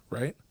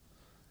 right?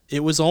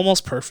 It was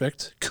almost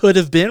perfect. Could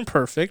have been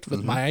perfect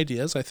with my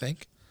ideas, I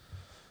think.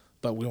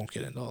 But we won't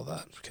get into all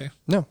that, okay?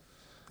 No.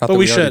 But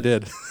we should.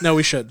 Did. No,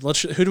 we should.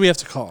 Who do we have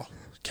to call?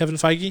 Kevin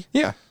Feige?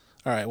 Yeah.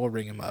 All right, we'll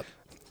ring him up.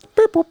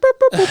 Hey,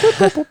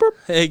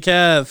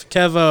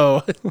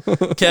 Kevo,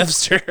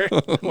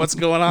 Kevster, what's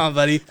going on,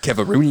 buddy?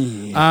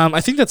 Kevaroonie.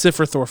 I think that's it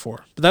for Thor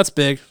 4, but that's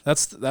big.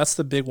 That's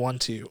the big one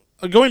too.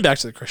 Going back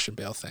to the Christian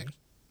Bale thing.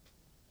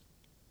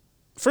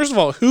 First of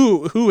all,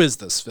 who is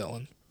this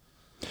villain?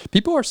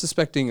 People are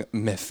suspecting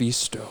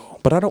Mephisto,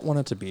 but I don't want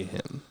it to be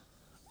him.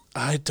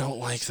 I don't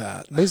like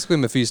that. Basically,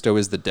 Mephisto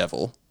is the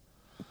devil.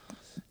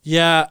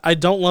 Yeah, I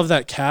don't love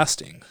that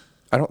casting.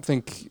 I don't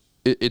think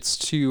it's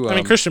too... I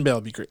mean, Christian Bale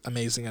would be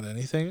amazing at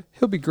anything.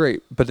 He'll be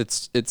great, but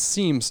it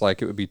seems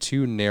like it would be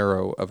too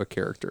narrow of a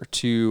character,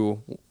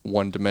 too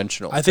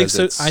one-dimensional. I think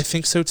so. I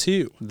think so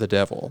too. The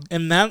devil.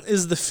 And that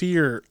is the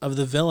fear of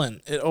the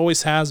villain. It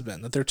always has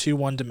been, that they're too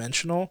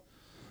one-dimensional.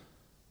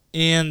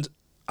 And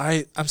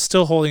I'm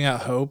still holding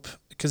out hope,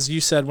 because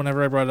you said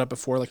whenever I brought it up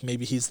before, like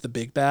maybe he's the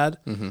big bad.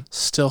 Mm-hmm.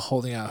 Still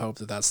holding out hope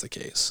that that's the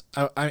case.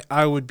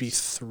 I would be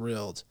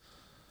thrilled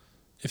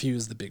if he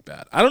was the big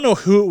bad. I don't know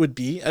who it would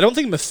be. I don't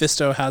think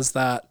Mephisto has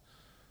that.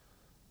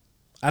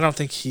 I don't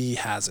think he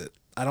has it.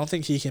 I don't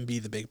think he can be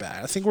the big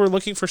bad. I think we're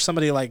looking for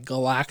somebody like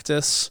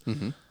Galactus,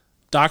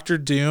 Doctor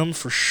Doom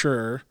for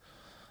sure.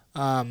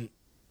 Those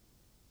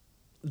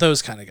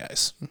kind of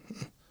guys.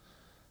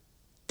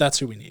 That's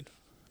who we need.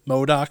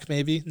 MODOK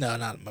maybe? No,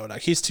 not MODOK.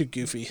 He's too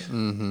goofy.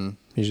 Mm-hmm.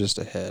 He's just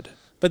a head.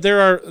 But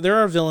there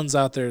are villains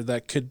out there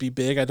that could be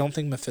big. I don't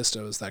think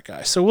Mephisto is that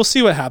guy. So we'll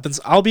see what happens.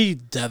 I'll be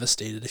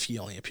devastated if he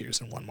only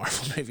appears in one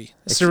Marvel movie.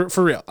 So,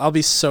 for real. I'll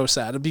be so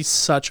sad. It'd be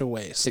such a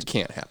waste. It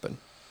can't happen.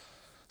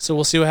 So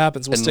we'll see what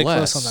happens. We'll stay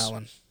close on that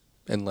one.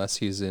 Unless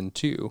he's in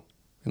 2.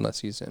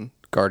 Unless he's in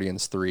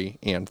Guardians 3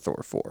 and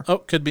Thor 4. Oh,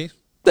 could be.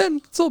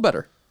 Then it's a little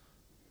better.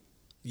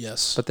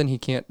 Yes. But then he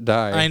can't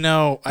die. I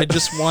know. I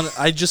want to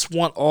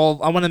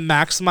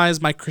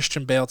maximize my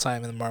Christian Bale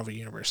time in the Marvel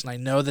Universe. And I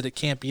know that it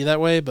can't be that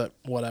way, but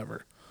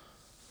whatever.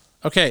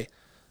 Okay.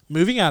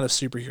 Moving out of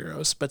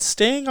superheroes, but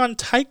staying on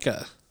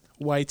Taika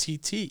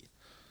Waititi.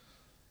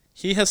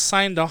 He has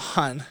signed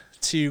on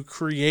to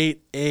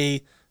create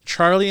a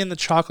Charlie and the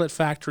Chocolate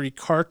Factory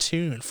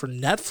cartoon for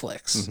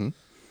Netflix. Mm-hmm.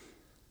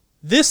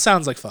 This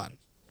sounds like fun.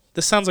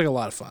 This sounds like a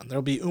lot of fun.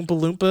 There'll be Oompa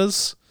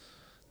Loompas.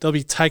 There'll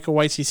be Taika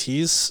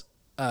Waititi's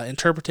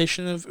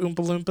interpretation of Oompa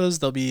Loompas.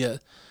 There'll be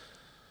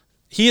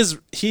he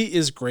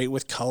is great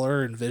with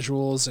color and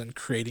visuals and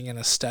creating an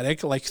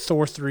aesthetic. Like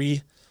Thor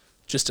 3,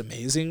 just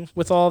amazing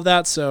with all of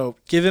that. So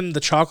give him the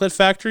Chocolate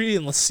Factory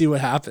and let's see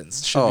what happens.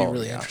 It should be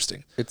really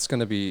interesting. It's going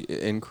to be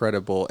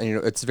incredible.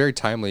 And it's very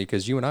timely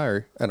because you and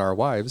I and our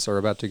wives are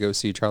about to go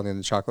see Charlie and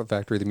the Chocolate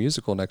Factory, the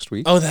musical, next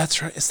week. Oh, that's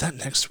right. Is that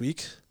next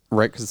week?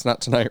 Right, because it's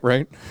not tonight,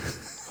 right?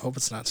 Hope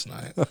it's not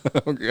tonight.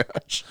 Oh,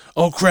 gosh.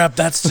 Oh, crap,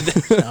 that's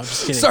today. No, I'm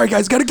just kidding. Sorry,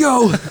 guys, gotta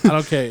go.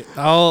 Okay,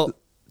 I'll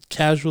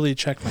casually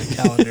check my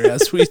calendar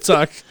as we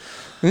talk.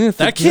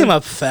 That came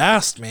up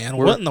fast, man.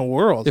 What in the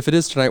world? If it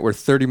is tonight, we're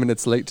 30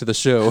 minutes late to the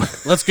show.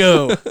 Let's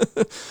go.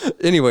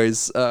 Anyways,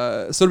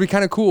 so it'd be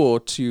kind of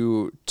cool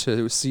to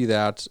see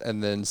that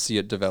and then see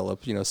it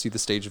develop, see the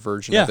stage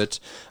version of it.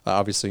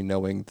 Obviously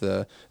knowing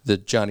the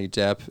Johnny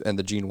Depp and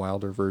the Gene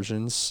Wilder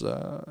versions.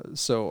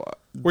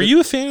 Were you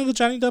a fan of the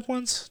Johnny Depp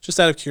ones? Just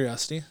out of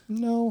curiosity.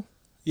 No.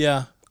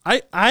 Yeah.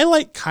 I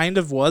like kind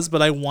of was,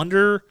 but I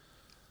wonder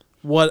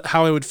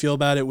how I would feel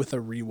about it with a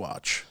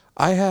rewatch.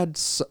 I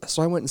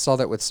went and saw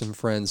that with some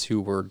friends who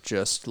were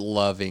just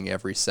loving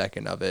every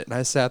second of it. And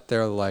I sat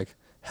there like,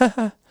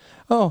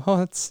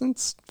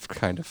 it's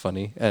kind of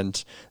funny.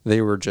 And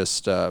they were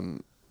just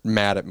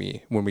mad at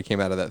me when we came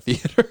out of that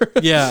theater.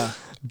 Yeah.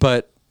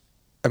 But,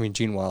 I mean,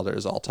 Gene Wilder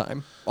is all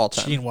time.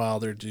 Gene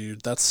Wilder,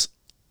 dude. That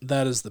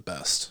is the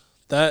best.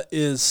 That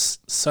is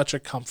such a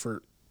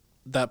comfort,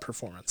 that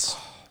performance.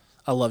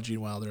 I love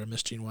Gene Wilder. I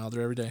miss Gene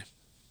Wilder every day.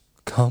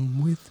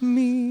 Come with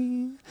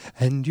me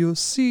and you'll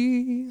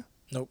see.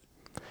 Nope.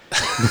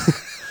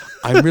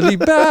 I'm really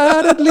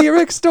bad at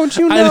lyrics, don't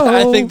you know?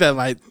 I think that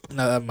might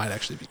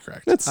actually be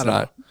correct. It's I don't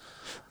not.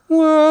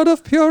 World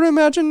of pure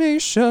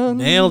imagination.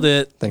 Nailed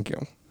it. Thank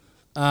you.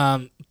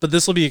 But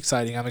this will be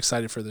exciting. I'm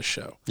excited for this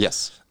show.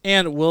 Yes.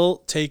 And we'll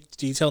take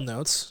detailed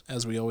notes,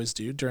 as we always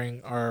do,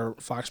 during our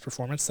Fox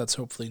performance. That's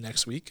hopefully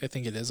next week. I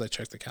think it is. I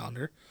checked the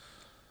calendar.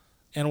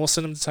 And we'll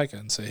send him to Taika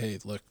and say, hey,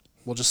 look,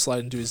 we'll just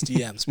slide into his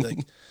DMs. Be like,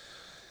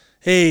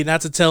 hey,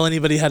 not to tell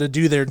anybody how to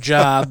do their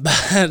job,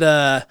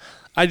 but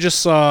I just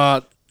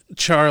saw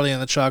Charlie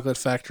and the Chocolate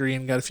Factory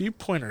and got a few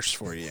pointers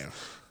for you.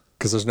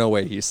 Because there's no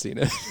way he's seen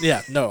it.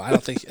 Yeah, no, I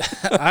don't think.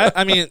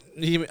 I mean,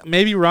 he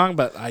may be wrong,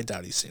 but I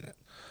doubt he's seen it.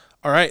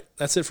 All right,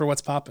 that's it for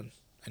What's Poppin'.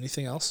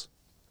 Anything else?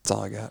 That's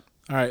all I got.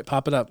 All right,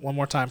 pop it up one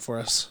more time for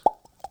us.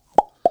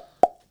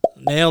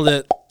 Nailed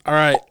it. All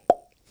right,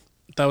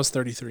 that was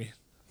 33.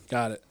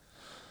 Got it.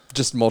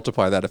 Just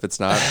multiply that if it's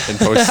not in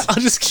post.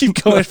 I'll just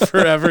keep going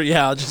forever.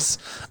 Yeah,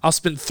 I'll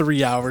spend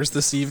 3 hours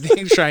this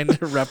evening trying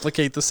to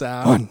replicate the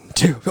sound. 1,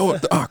 2,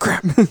 oh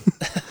crap.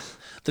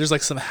 There's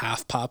like some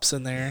half pops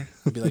in there.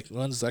 I'd be like,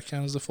 well, does that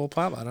count as a full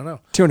pop? I don't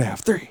know. 2.5,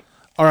 3.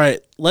 All right,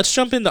 let's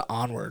jump into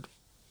Onward.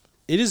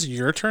 It is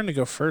your turn to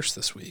go first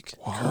this week,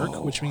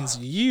 Kirk, which means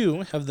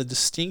you have the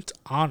distinct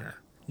honor,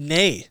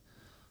 nay,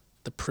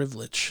 the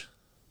privilege,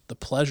 the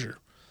pleasure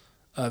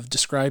of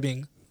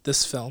describing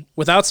this film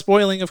without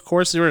spoiling, of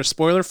course. You're a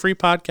spoiler-free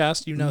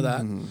podcast, you know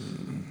that,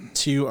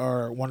 to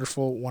our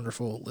wonderful,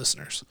 wonderful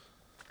listeners.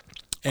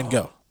 And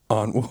go.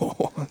 On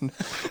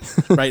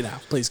Right now,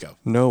 please go.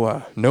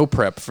 No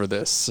prep for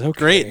this. Okay.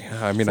 Great.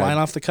 I mean, flying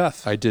off the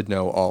cuff. I did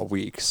know all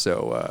week,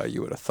 so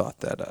you would have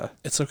thought that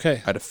it's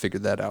okay. I'd have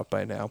figured that out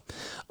by now.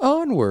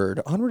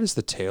 Onward is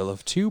the tale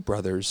of two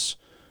brothers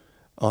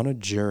on a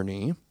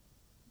journey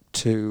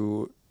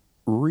to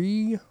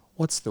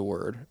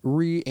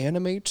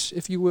reanimate,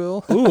 if you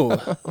will. Ooh,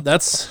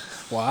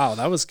 wow,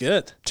 that was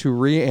good. To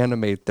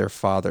reanimate their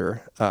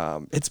father.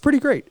 It's pretty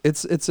great.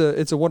 It's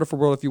a wonderful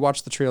world. If you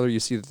watch the trailer, you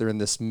see that they're in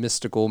this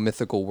mythical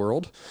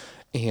world,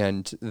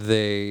 and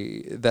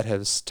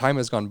time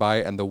has gone by,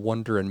 and the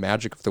wonder and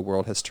magic of the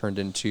world has turned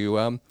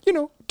into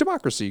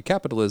democracy,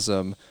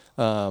 capitalism,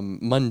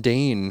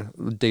 mundane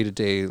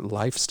day-to-day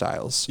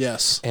lifestyles.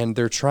 Yes. And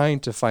they're trying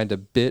to find a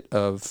bit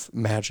of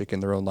magic in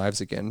their own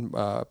lives again,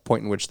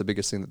 point in which the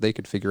biggest thing that they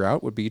could figure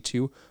out would be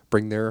to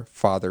bring their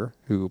father,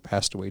 who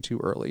passed away too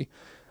early.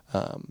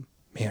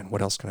 Man,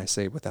 what else can I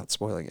say without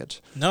spoiling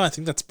it? No, I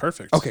think that's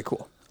perfect. Okay,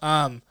 cool.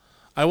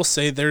 I will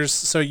say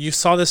so you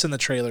saw this in the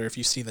trailer, if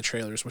you've seen the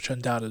trailers, which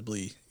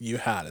undoubtedly you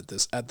had at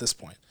this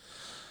point.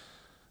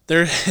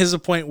 There is a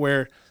point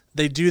where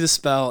they do the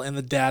spell and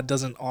the dad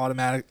doesn't all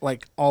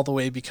the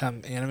way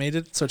become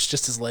animated, so it's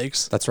just his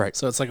legs. That's right.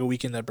 So it's like a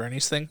Weekend at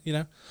Bernie's thing, you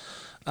know?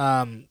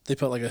 They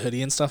put like a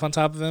hoodie and stuff on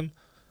top of him.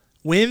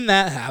 When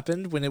that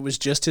happened, when it was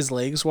just his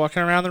legs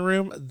walking around the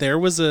room, there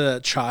was a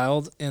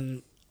child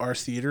in our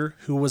theater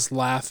who was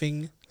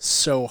laughing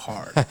so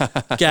hard.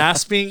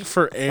 Gasping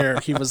for air.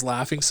 He was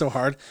laughing so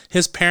hard.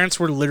 His parents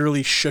were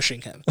literally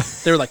shushing him.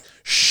 They were like,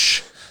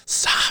 shh,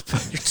 stop.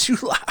 You're too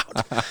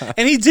loud.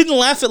 And he didn't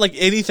laugh at like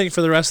anything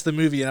for the rest of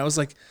the movie. And I was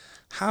like,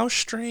 how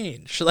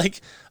strange.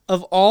 Like,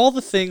 of all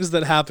the things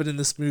that happen in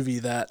this movie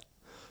that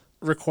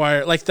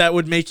that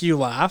would make you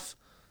laugh,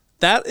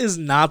 that is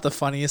not the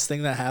funniest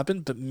thing that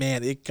happened. But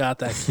man, it got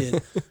that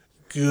kid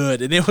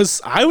good. And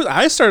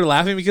I started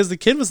laughing because the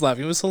kid was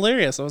laughing. It was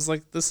hilarious. I was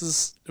like, it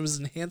was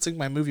enhancing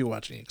my movie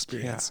watching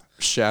experience.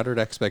 Yeah. Shattered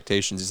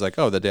expectations. He's like,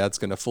 oh, the dad's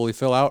going to fully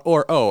fill out,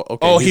 or, okay.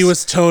 Oh, he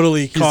was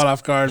totally caught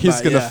off guard.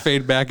 He's going to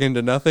fade back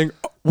into nothing.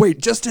 Oh, wait,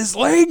 just his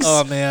legs?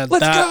 Oh man.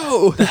 Let's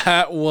go.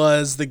 That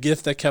was the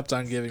gift that kept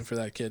on giving for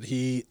that kid.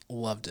 He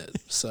loved it.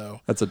 So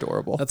that's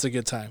adorable. That's a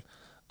good time.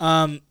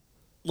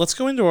 Let's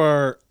go into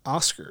our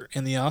Oscar,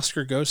 and the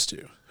Oscar goes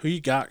to, who you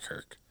got,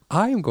 Kirk?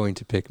 I am going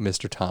to pick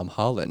Mr. Tom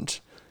Holland.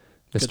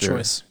 Good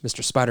choice.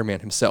 Mr. Spider-Man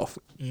himself.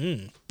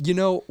 Mm. You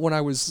know, when I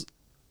was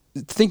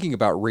thinking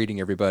about rating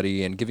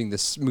everybody and giving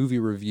this movie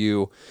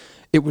review,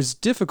 it was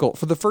difficult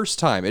for the first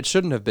time. It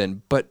shouldn't have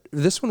been, but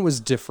this one was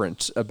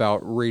different about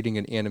rating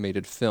an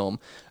animated film.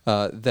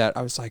 That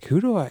I was like, who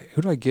do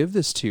I give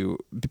this to?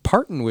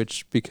 Part in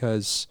which,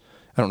 because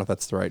I don't know if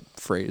that's the right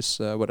phrase.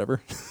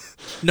 Whatever.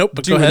 Nope.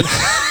 But go ahead.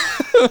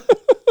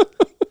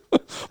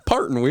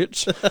 Part in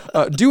which,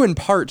 due in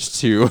part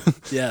to,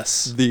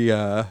 yes,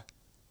 the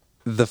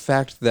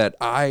fact that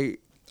I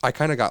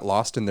kind of got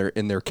lost in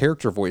their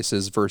character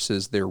voices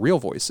versus their real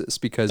voices,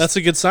 because that's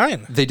a good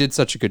sign. They did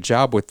such a good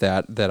job with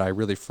that I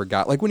really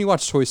forgot. Like when you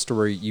watch Toy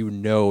Story, you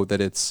know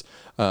that it's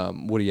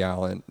Woody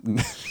Allen.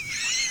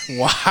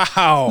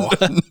 Wow.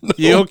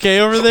 You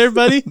okay over there,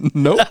 buddy?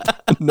 Nope.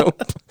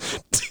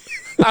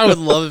 I would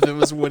love if it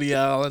was Woody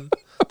Allen.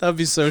 That would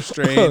be so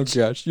strange.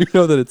 Oh gosh, you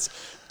know that it's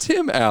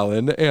Tim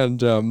Allen and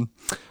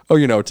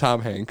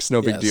Tom Hanks.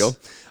 No big deal.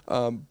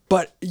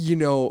 But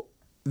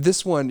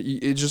this one,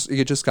 it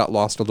just got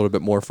lost a little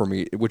bit more for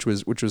me, which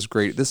was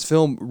great. This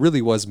film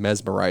really was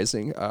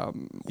mesmerizing.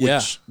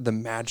 Which the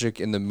magic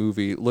in the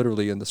movie,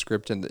 literally in the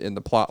script and in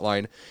the plot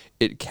line,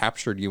 it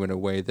captured you in a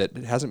way that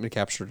it hasn't been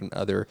captured in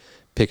other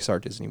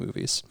Pixar Disney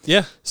movies.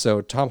 Yeah.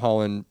 So Tom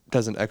Holland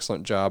does an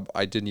excellent job.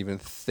 I didn't even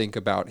think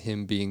about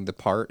him being the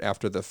part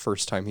after the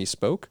first time he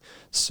spoke.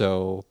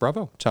 So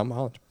bravo, Tom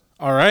Holland.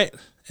 All right.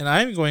 And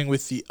I'm going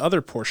with the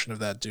other portion of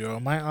that duo.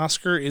 My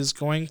Oscar is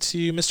going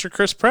to Mr.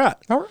 Chris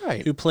Pratt. All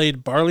right. Who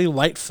played Barley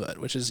Lightfoot,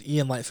 which is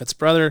Ian Lightfoot's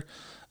brother.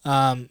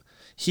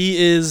 He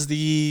is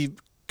the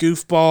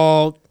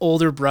goofball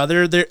older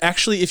brother. There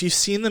actually, if you've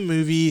seen the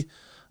movie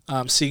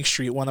Sing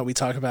Street, one that we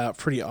talk about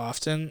pretty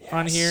often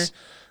on here,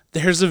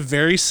 there's a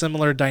very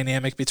similar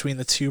dynamic between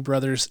the two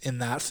brothers in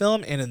that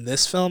film and in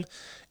this film.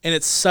 And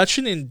it's such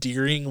an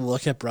endearing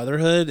look at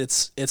brotherhood.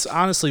 It's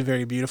honestly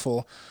very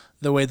beautiful,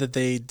 the way that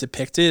they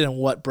depict it and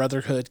what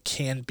brotherhood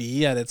can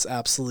be at its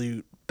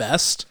absolute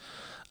best.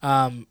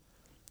 And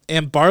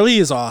Barley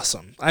is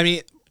awesome. I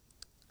mean,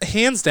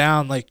 hands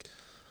down, like,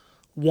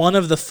 one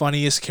of the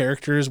funniest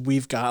characters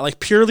we've got, like,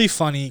 purely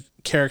funny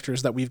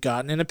characters that we've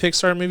gotten in a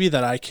Pixar movie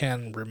that I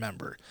can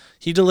remember.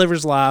 He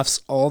delivers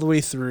laughs all the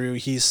way through.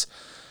 He's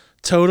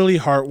totally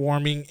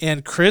heartwarming.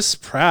 And Chris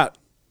Pratt,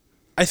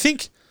 I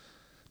think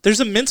there's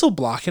a mental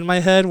block in my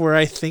head where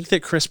I think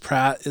that Chris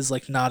Pratt is,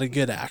 like, not a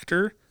good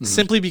actor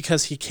simply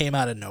because he came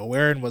out of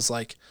nowhere and was,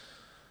 like,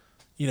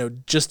 you know,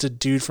 just a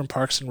dude from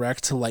Parks and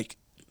Rec to, like,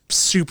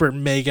 super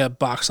mega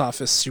box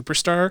office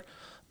superstar.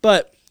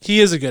 But he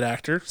is a good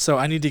actor, so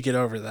I need to get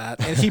over that.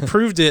 And he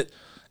proved it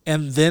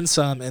and then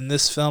some in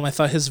this film. I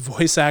thought his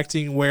voice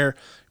acting, where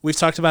we've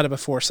talked about it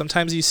before,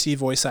 sometimes you see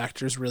voice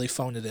actors really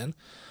phone it in.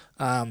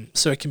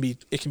 So it can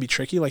be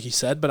tricky, like you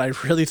said, but I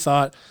really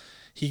thought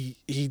he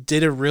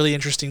did a really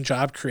interesting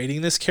job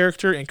creating this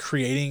character and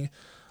creating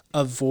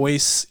a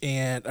voice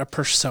and a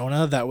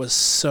persona that was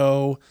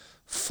so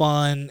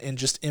fun and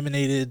just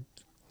emanated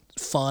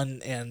fun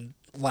and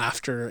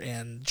laughter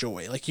and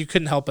joy. Like, you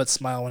couldn't help but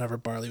smile whenever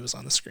Barley was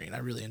on the screen. I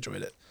really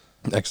enjoyed it.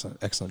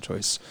 Excellent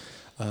choice.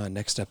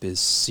 Next up is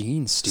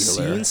Scene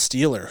Stealer. Scene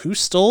Stealer. Who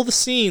stole the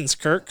scenes,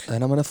 Kirk?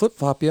 And I'm going to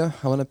flip-flop you. I'm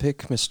going to pick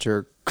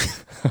Mr.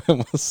 I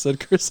almost said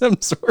Chris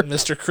Hemsworth.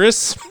 Mr.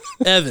 Chris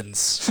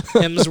Evans.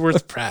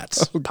 Hemsworth Pratt.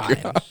 Oh,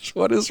 gosh.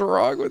 What is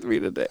wrong with me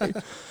today?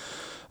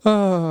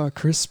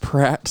 Chris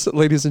Pratt,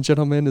 ladies and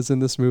gentlemen, is in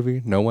this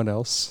movie. No one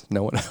else.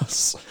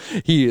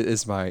 He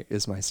is my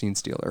scene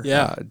stealer.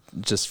 Yeah.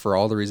 Just for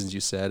all the reasons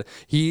you said.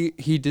 He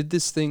did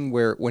this thing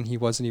where when he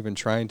wasn't even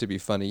trying to be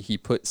funny, he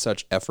put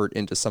such effort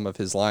into some of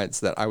his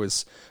lines that I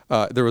was,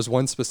 there was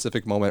one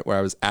specific moment where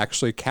I was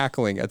actually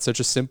cackling at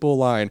such a simple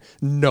line.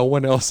 No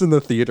one else in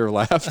the theater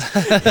laughed.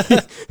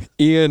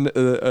 Ian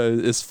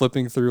is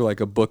flipping through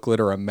like a booklet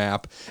or a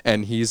map,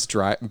 and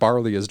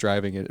Barley is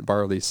driving it.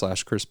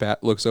 Barley/Chris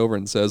Pratt looks over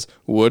and says,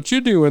 "What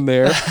you doing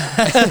there?"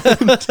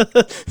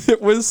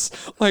 It was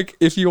like,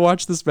 if you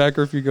watch this back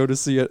or if you go to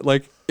see it,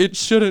 like, it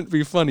shouldn't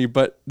be funny,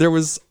 but there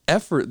was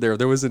effort there.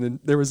 There was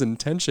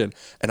intention,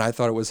 and I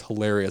thought it was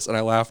hilarious. And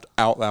I laughed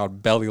out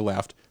loud, belly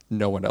laughed.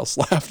 No one else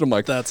laughed. I'm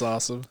like, that's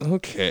awesome.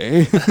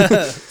 Okay.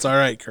 It's all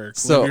right, Kirk.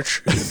 So,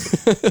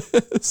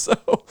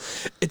 So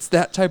it's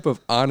that type of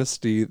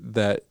honesty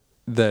that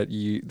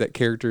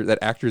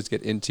actors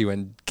get into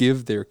and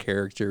give their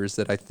characters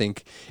that I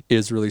think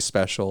is really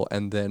special.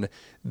 And then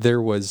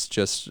there was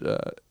just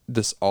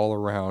this all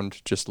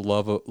around just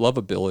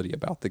lovability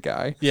about the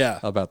guy.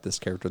 Yeah. About this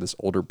character, this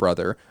older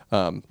brother.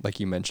 Like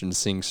you mentioned,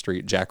 Sing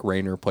Street, Jack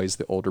Rayner plays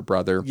the older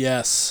brother.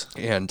 Yes.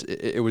 And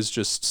it was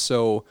just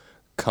so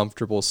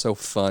comfortable, so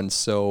fun,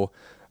 so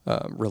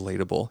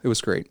relatable. It was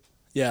great.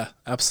 Yeah,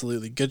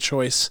 absolutely. Good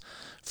choice.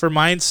 For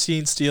mine,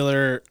 Scene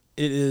Stealer,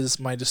 it is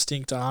my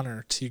distinct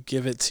honor to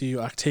give it to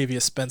Octavia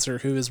Spencer,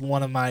 who is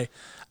one of my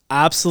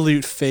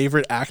absolute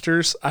favorite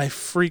actors. I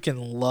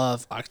freaking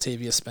love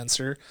Octavia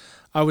Spencer.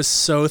 I was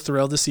so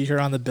thrilled to see her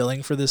on the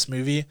billing for this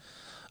movie.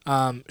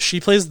 She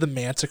plays the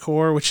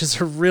Manticore, which is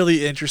a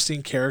really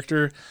interesting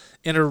character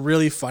and a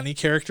really funny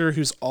character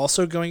who's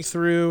also going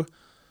through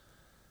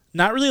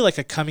not really like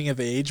a coming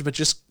of age, but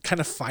just kind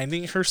of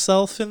finding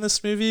herself in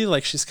this movie.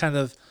 Like, she's kind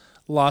of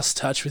lost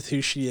touch with who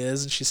she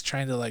is, and she's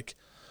trying to, like,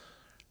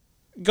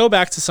 go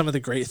back to some of the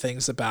great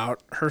things about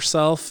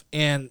herself,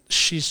 and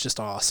she's just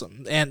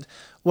awesome. And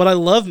what I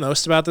love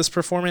most about this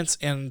performance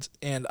and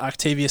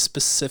Octavia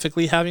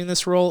specifically having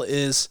this role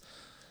is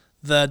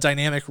the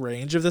dynamic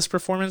range of this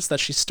performance, that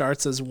she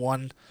starts as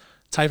one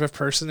type of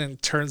person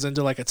and turns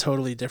into like a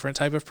totally different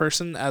type of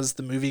person as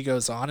the movie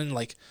goes on, and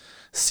like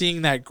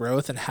seeing that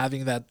growth and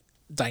having that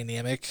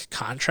dynamic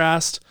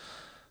contrast.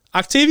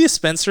 Octavia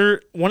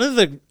Spencer, one of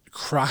the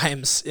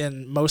crimes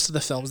in most of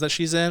the films that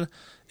she's in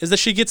is that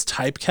she gets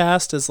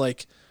typecast as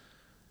like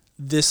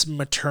this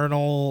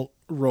maternal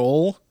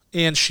role,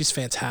 and she's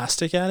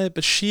fantastic at it,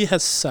 but she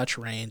has such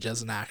range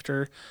as an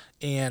actor,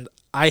 and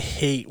I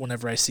hate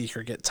whenever I see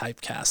her get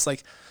typecast.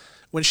 Like,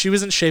 when she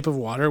was in Shape of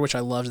Water, which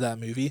I loved that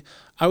movie,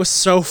 I was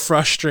so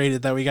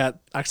frustrated that we got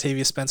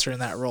Octavia Spencer in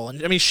that role.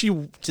 And I mean,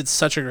 she did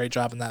such a great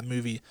job in that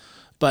movie,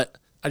 but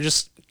I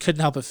just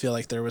couldn't help but feel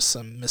like there was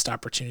some missed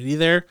opportunity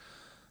there.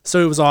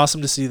 So it was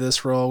awesome to see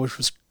this role, which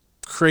was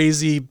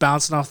crazy,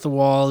 bouncing off the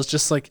walls,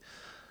 just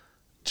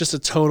a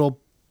total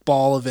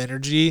ball of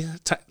energy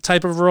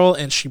type of role,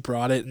 and she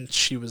brought it, and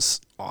she was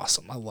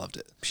awesome. I loved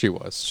it. She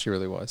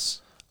really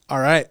was. All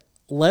right,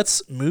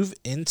 let's move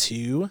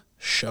into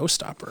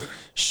Showstopper.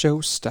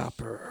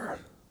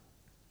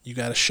 You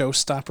got a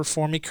showstopper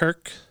for me,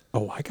 Kirk?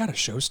 Oh, I got a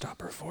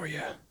showstopper for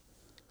you.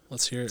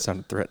 Let's hear it.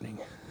 Sounded threatening.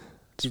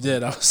 You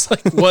did. I was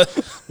like,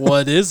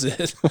 what is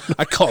it?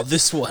 I call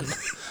this one.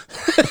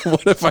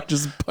 What if I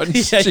just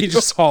punched you? You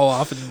just haul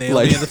off and nail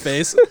me in the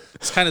face. I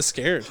was kind of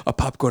scared. A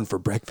popcorn for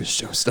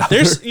breakfast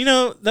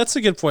showstopper. That's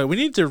a good point. We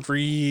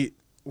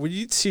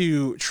need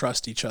to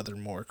trust each other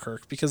more,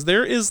 Kirk, because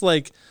there is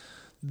like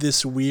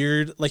this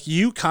weird, like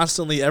you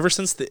constantly, ever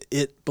since the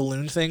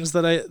balloon thing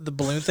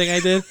I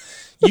did,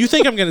 you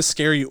think I'm going to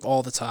scare you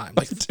all the time.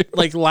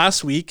 Like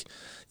last week,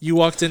 you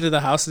walked into the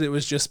house and it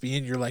was just me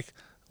and you're like,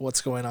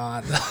 what's going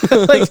on?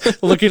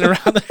 Like looking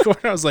around the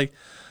corner, I was like,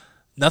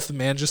 nothing,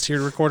 man, just here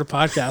to record a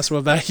podcast. What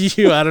about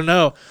you? I don't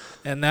know.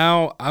 And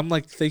now I'm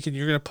like thinking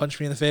you're going to punch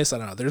me in the face. I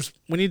don't know.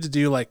 We need to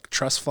do like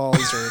trust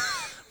falls, or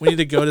we need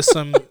to go to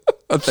some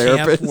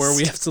camp where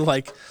we have to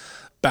like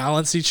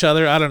balance each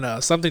other. I don't know.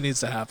 Something needs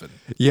to happen.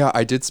 Yeah,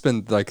 I did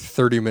spend like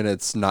 30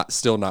 minutes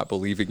still not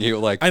believing you.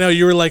 Like, I know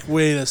you were like,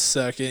 wait a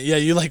second. Yeah,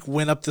 you like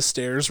went up the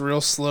stairs real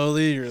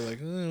slowly. You're like,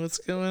 what's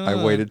going on?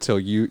 I waited till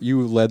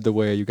you led the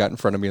way. You got in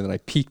front of me, and then I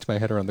peeked my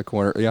head around the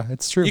corner. Yeah,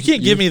 it's true. You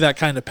can't give me that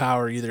kind of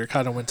power either. It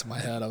kind of went to my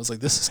head. I was like,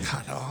 this is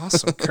kind of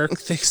awesome. Kirk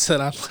thinks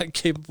that I'm like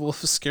capable of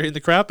scaring the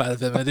crap out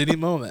of him at any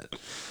moment.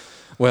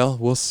 Well,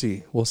 we'll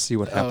see. We'll see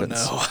what happens.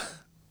 Oh, no.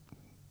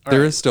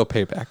 There is still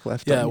payback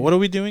left. Yeah, what are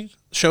we doing?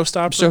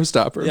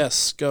 Showstopper?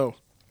 Yes, go.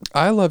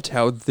 I loved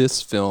how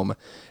this film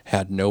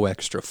had no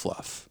extra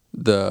fluff.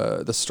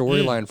 The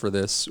storyline for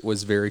this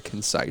was very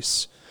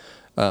concise,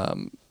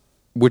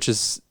 which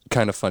is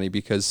kind of funny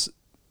because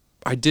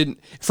I didn't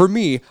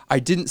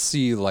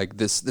see like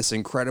this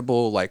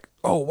incredible, like,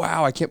 oh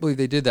wow, I can't believe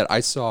they did that.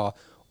 I saw,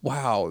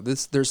 wow,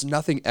 there's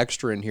nothing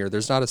extra in here.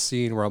 There's not a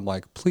scene where I'm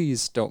like,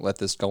 please don't let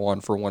this go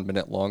on for 1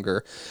 minute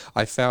longer.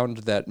 I found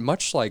that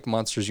much like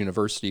Monsters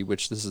University,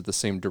 which this is the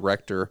same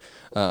director,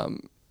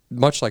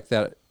 much like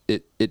that,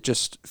 it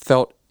just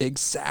felt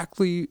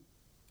exactly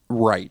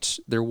right.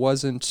 There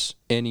wasn't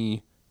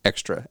any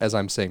extra, as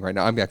I'm saying right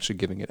now. I'm actually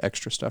giving it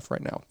extra stuff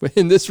right now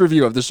in this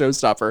review of the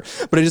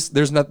Showstopper,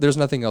 but there's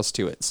nothing else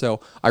to it. So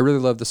I really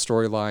love the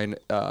storyline.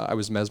 I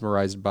was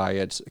mesmerized by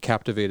it,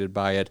 captivated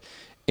by it.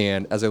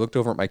 And as I looked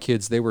over at my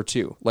kids, they were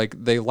too. Like,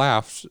 they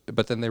laughed,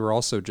 but then they were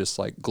also just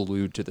like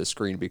glued to the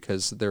screen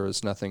because there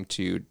was nothing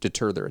to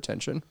deter their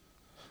attention.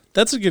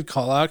 That's a good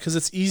call out because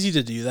it's easy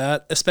to do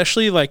that,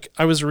 especially like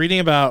I was reading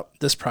about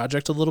this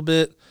project a little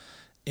bit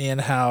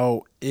and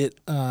how it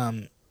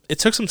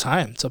took some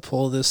time to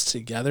pull this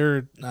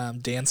together.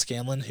 Dan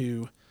Scanlon,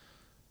 who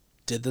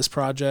did this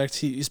project,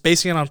 he's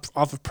basing it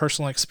off of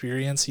personal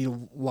experience. He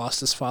lost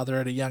his father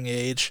at a young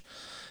age.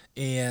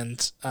 And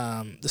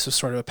this was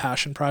sort of a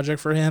passion project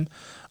for him.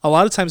 A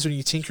lot of times when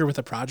you tinker with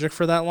a project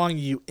for that long,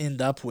 you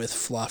end up with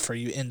fluff, or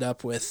you end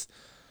up with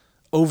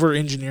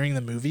over-engineering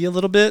the movie a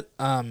little bit.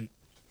 And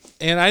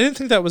I didn't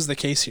think that was the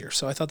case here.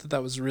 So I thought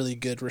that was really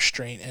good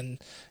restraint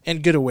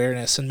and good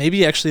awareness. And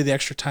maybe actually the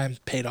extra time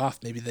paid off.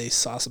 Maybe they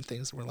saw some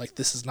things that were like,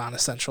 this is not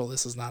essential.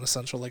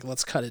 Like,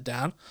 let's cut it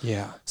down.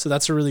 Yeah. So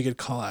that's a really good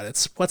call out.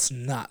 It's what's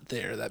not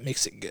there that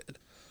makes it good.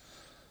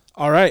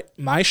 All right,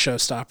 my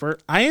showstopper.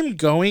 I am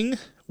going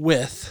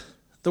with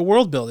the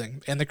world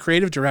building and the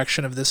creative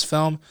direction of this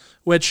film,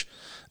 which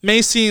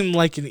may seem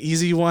like an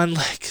easy one,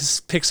 like,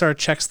 because Pixar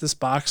checks this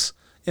box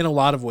in a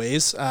lot of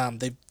ways.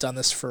 They've done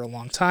this for a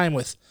long time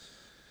with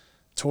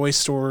Toy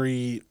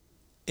Story,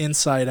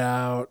 Inside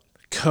Out,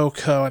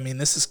 Coco. I mean,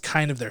 this is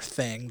kind of their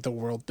thing, the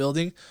world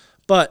building.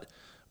 But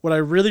what I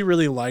really,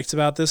 really liked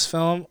about this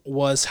film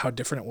was how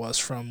different it was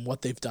from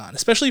what they've done,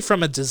 especially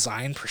from a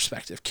design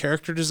perspective,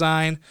 character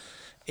design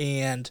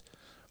and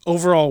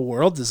overall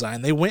world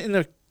design. They went in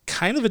a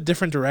kind of a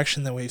different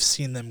direction than we've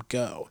seen them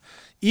go.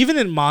 Even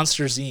in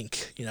Monsters,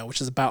 Inc.,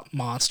 which is about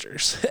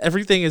monsters,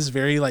 everything is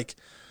very like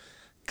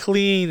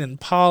clean and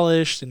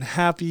polished and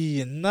happy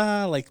and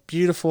like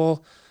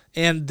beautiful.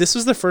 And this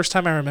was the first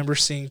time I remember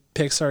seeing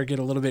Pixar get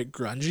a little bit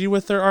grungy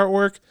with their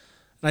artwork,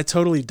 and I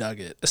totally dug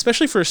it,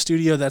 especially for a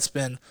studio that's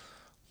been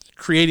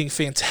creating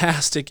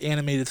fantastic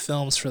animated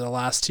films for the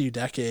last 2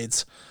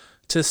 decades.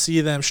 To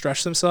see them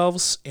stretch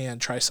themselves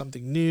and try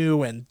something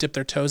new and dip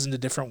their toes into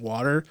different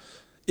water,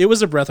 it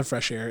was a breath of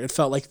fresh air. It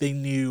felt like they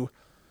knew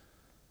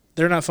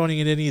they're not phoning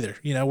it in either.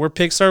 We're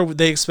Pixar,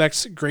 they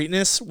expect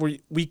greatness.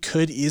 We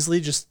could easily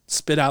just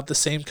spit out the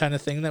same kind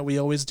of thing that we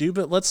always do,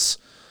 but let's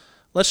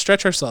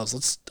stretch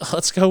ourselves.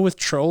 Let's go with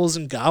trolls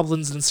and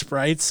goblins and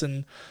sprites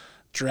and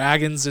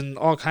dragons and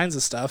all kinds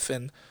of stuff.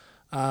 And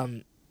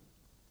I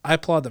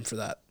applaud them for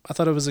that. I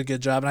thought it was a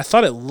good job, and I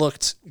thought it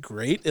looked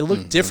great. It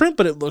looked different,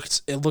 but it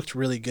looked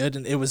really good,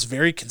 and it was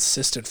very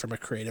consistent from a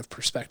creative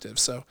perspective.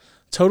 So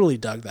totally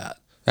dug that.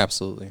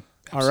 Absolutely.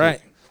 All right.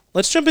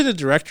 let's jump into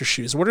director's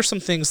shoes. What are some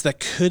things that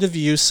could have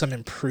used some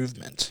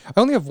improvement? I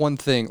only have one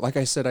thing. Like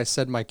I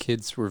said my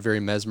kids were very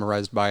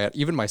mesmerized by it.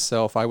 Even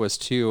myself, I was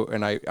too,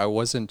 and I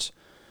wasn't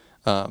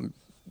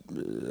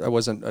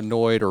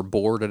annoyed or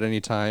bored at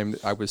any time.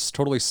 I was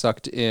totally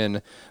sucked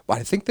in. But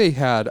I think they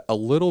had a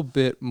little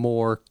bit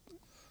more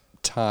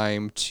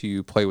time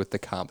to play with the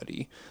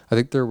comedy. I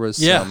think there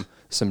was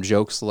some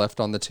jokes left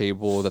on the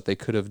table that they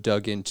could have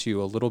dug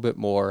into a little bit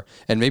more,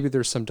 and maybe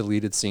there's some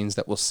deleted scenes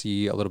that we'll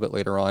see a little bit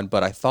later on.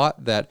 But I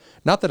thought that,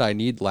 not that I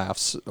need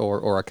laughs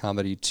or a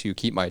comedy to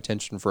keep my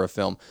attention for a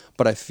film,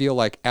 but I feel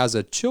like as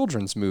a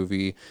children's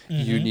movie,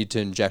 you need to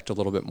inject a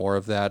little bit more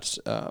of that,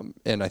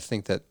 and I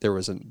think that there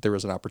was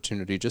an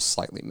opportunity just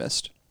slightly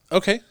missed.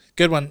 Okay,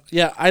 good one.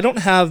 Yeah, I don't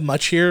have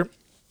much here.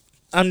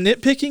 I'm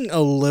nitpicking a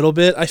little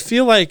bit. I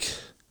feel like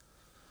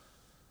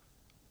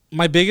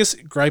my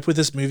biggest gripe with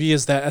this movie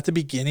is that at the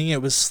beginning it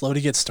was slow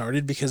to get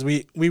started because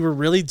we were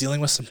really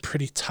dealing with some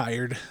pretty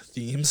tired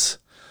themes.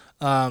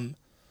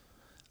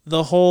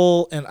 The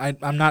whole, and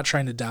I'm not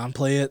trying to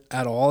downplay it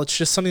at all, it's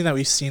just something that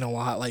we've seen a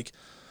lot, like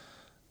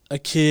a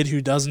kid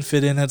who doesn't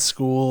fit in at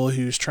school,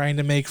 who's trying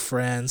to make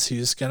friends,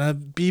 who's going to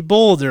be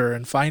bolder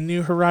and find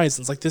new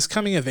horizons. Like this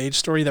coming of age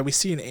story that we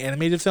see in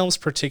animated films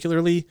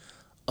particularly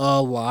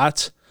a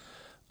lot.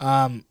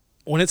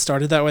 When it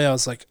started that way, I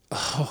was like,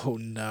 oh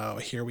no,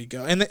 here we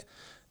go. And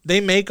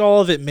they make all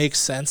of it make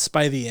sense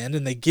by the end,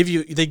 and they give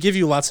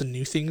you lots of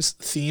new themes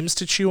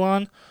to chew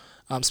on,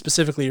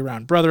 specifically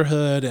around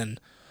brotherhood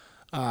and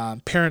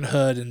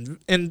parenthood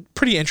and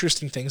pretty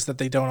interesting things that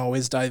they don't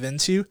always dive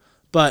into.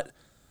 But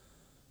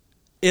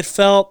it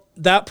felt,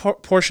 that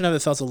portion of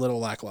it felt a little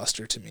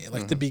lackluster to me,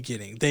 like the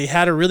beginning. They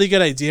had a really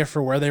good idea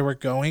for where they were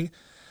going.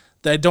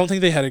 I don't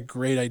think they had a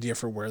great idea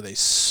for where they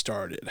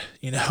started.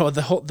 You know,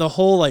 the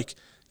whole like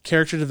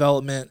character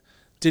development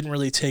didn't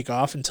really take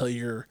off until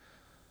you're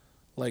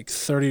like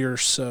 30 or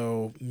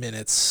so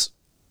minutes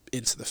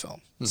into the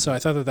film. So I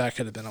thought that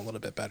could have been a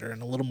little bit better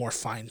and a little more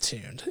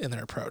fine-tuned in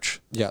their approach.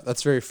 Yeah,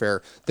 that's very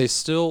fair. They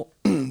still,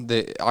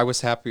 I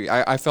was happy.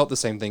 I felt the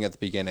same thing at the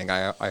beginning.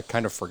 I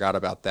kind of forgot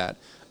about that.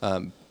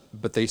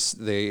 But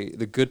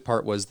the good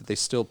part was that they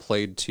still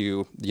played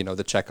to,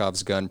 the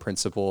Chekhov's gun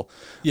principle.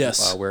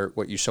 Yes. Where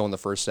what you show in the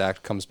first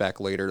act comes back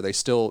later. They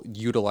still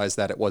utilized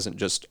that. It wasn't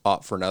just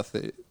off for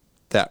nothing.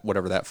 That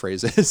whatever that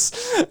phrase is,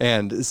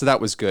 and so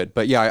that was good.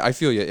 But yeah, I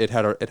feel you. It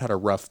had a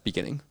rough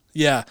beginning.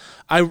 Yeah,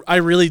 I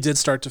really did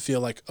start to feel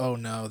like, oh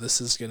no,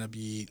 this is gonna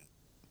be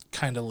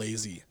kind of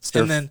lazy. It's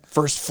their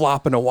first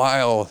flop in a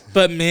while.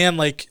 But man,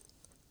 like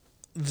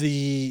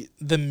the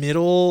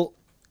middle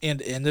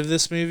and end of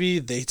this movie,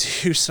 they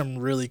do some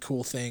really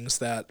cool things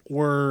that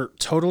were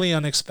totally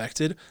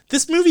unexpected.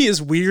 This movie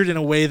is weird in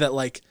a way that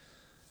like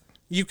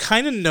you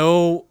kind of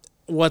know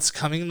what's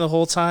coming the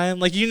whole time.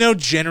 Like,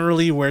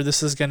 generally where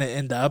this is going to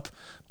end up,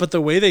 but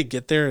the way they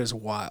get there is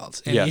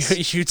wild. And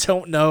yes. you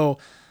don't know.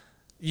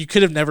 You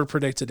could have never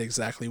predicted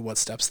exactly what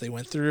steps they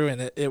went through,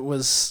 and it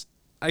was,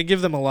 I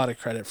give them a lot of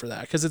credit for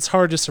that, because it's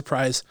hard to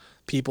surprise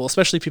people,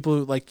 especially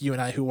people like you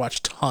and I who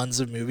watch tons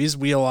of movies.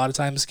 We a lot of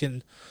times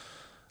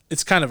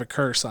it's kind of a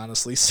curse,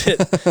 honestly, sit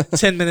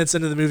 10 minutes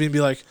into the movie and be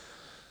like,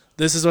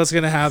 this is what's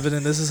going to happen,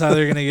 and this is how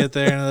they're going to get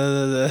there.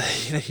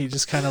 And you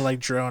just kind of like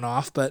drone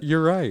off. But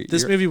you're right.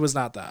 This movie was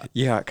not that.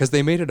 Yeah, because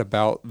they made it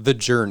about the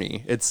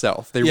journey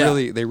itself. They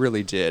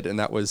really did, and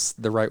that was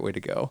the right way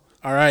to go.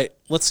 All right,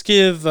 let's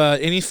give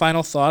any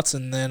final thoughts,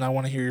 and then I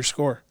want to hear your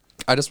score.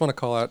 I just want to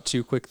call out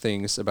two quick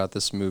things about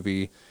this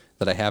movie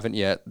that I haven't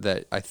yet,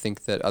 that I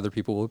think that other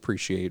people will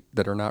appreciate,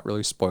 that are not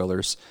really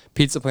spoilers.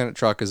 Pizza Planet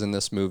truck is in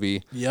this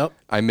movie. Yep.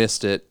 I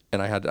missed it,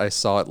 and I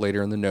saw it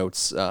later in the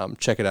notes.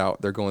 Check it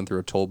out. They're going through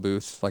a toll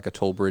booth, like a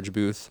toll bridge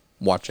booth.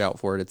 Watch out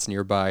for it. It's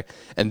nearby.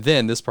 And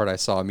then this part I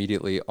saw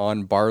immediately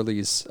on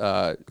Barley's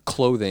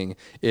clothing.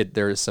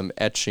 There is some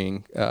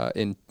etching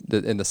in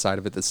the side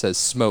of it that says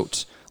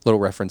 "Smote." Little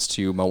reference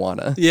to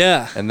Moana.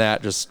 Yeah. And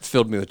that just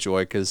filled me with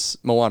joy, because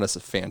Moana's a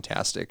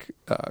fantastic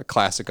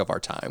classic of our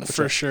time.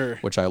 For sure.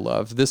 Which I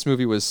love. This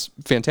movie was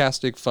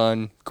fantastic,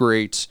 fun,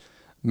 great,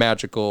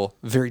 magical,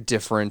 very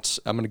different.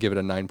 I'm going to give it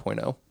a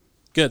 9.0.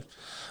 Good.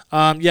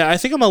 Yeah, I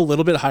think I'm a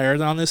little bit higher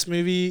than on this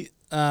movie.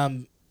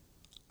 I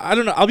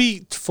don't know. I'll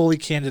be fully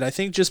candid. I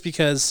think just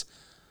because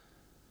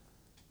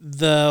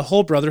the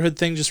whole brotherhood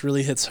thing just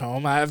really hits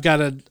home. I've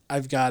got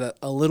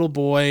a little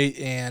boy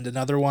and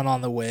another one on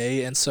the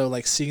way, and so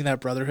like seeing that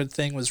brotherhood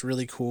thing was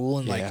really cool,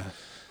 and like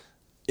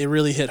it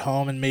really hit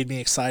home and made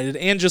me excited.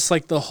 And just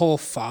like the whole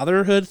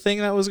fatherhood thing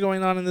that was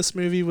going on in this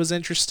movie was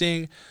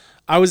interesting.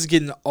 I was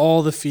getting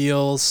all the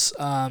feels.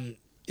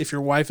 If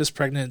your wife is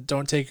pregnant,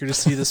 don't take her to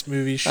see this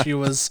movie. She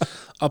was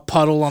a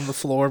puddle on the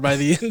floor by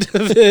the end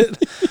of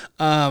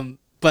it.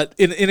 But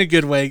in a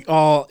good way,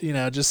 all,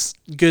 just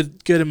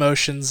good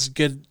emotions,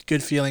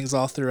 good feelings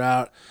all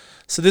throughout.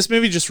 So this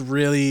movie just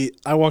really,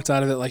 I walked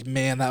out of it like,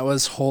 man, that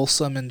was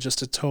wholesome and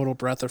just a total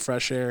breath of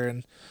fresh air.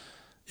 And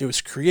it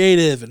was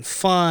creative and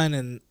fun.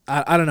 And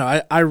I don't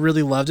know, I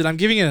really loved it. I'm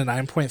giving it a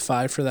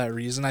 9.5 for that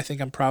reason. I think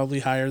I'm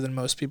probably higher than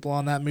most people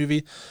on that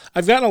movie.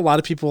 I've gotten a lot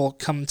of people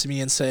come to me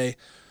and say,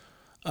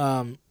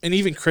 and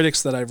even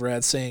critics that I've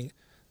read saying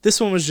this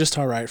one was just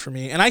all right for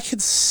me. And I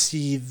could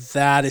see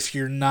that if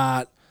you're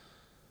not.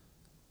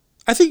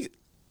 I think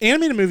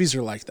animated movies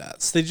are like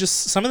that. So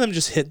some of them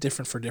just hit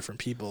different for different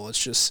people.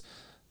 It's just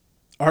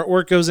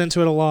artwork goes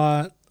into it a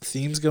lot,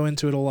 themes go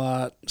into it a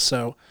lot.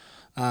 So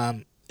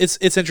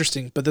it's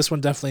interesting, but this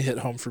one definitely hit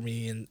home for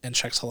me and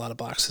checks a lot of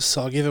boxes.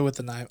 So I'll give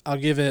it I'll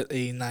give it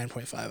a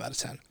 9.5 out of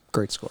 10.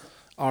 Great score.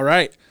 All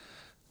right.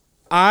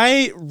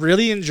 I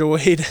really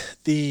enjoyed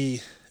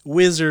the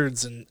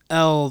wizards and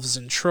elves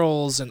and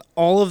trolls and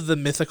all of the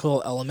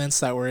mythical elements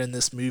that were in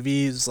this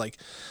movie. It's like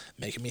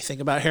making me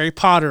think about Harry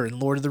Potter and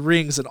Lord of the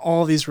Rings and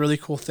all these really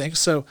cool things.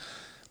 So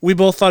we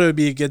both thought it would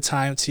be a good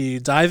time to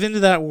dive into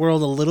that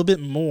world a little bit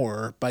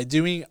more by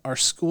doing our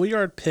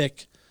Schoolyard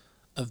pick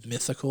of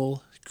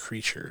mythical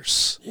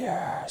creatures.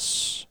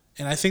 Yes.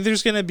 And I think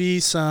there's going to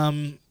be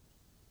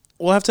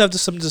we'll have to have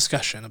some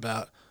discussion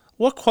about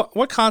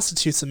what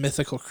constitutes a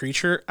mythical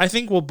creature. I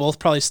think we'll both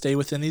probably stay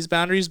within these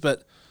boundaries,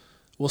 but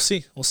we'll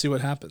see. We'll see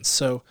what happens.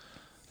 So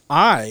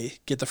I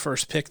get the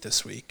first pick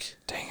this week.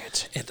 Dang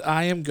it. And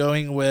I am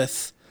going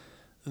with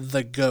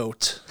the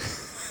GOAT,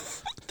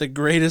 the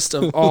greatest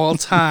of all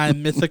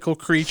time mythical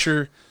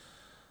creature,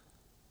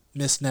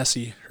 Miss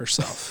Nessie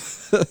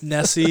herself.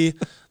 Nessie,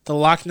 the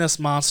Loch Ness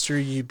Monster,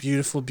 you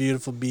beautiful,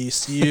 beautiful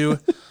beast. You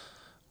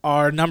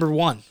are number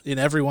one in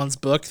everyone's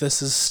book.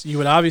 You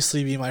would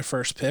obviously be my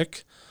first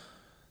pick.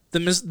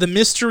 The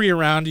mystery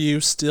around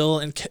you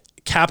still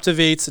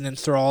captivates and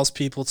enthralls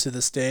people to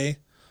this day.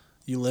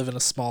 You live in a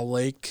small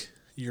lake.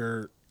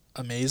 You're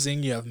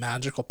amazing. You have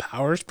magical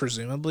powers,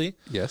 presumably.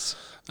 Yes.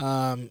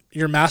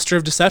 You're a master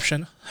of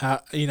deception.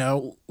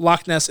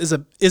 Loch Ness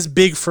is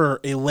big for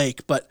a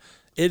lake, but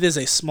it is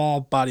a small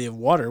body of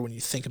water when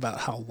you think about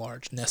how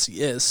large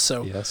Nessie is.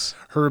 So yes.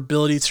 Her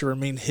ability to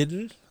remain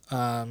hidden,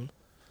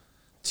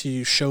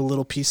 to show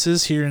little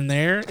pieces here and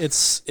there,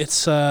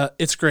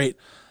 it's great.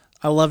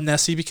 I love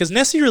Nessie because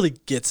Nessie really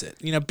gets it.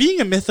 Being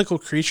a mythical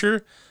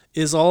creature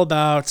is all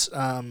about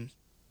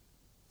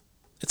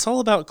it's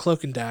all about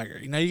cloak and dagger.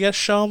 You got to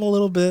show them a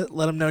little bit,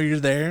 let them know you're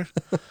there,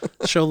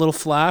 show a little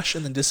flash,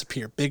 and then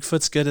disappear.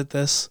 Bigfoot's good at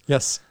this.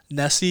 Yes.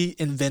 Nessie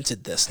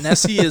invented this.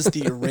 Nessie is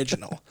the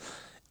original.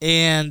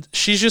 And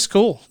she's just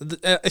cool.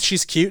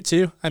 She's cute,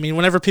 too. I mean,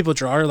 whenever people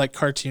draw her, like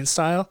cartoon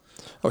style,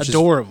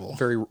 adorable.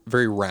 Very,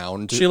 very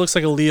round. She looks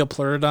like a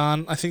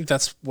Leopleurodon. I think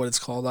that's what it's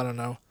called. I don't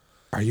know.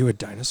 Are you a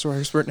dinosaur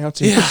expert now,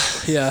 too?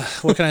 Yeah.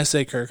 What can I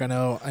say, Kirk? I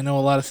know a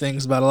lot of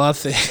things about a lot of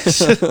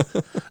things.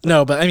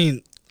 No, but I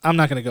mean, I'm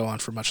not going to go on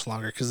for much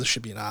longer because this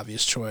should be an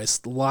obvious choice.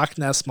 The Loch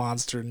Ness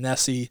Monster,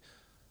 Nessie,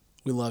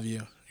 we love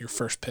you. Your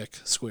first pick,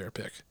 Schoolyard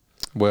pick.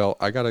 Well,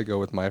 I got to go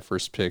with my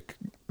first pick,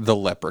 the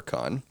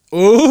Leprechaun.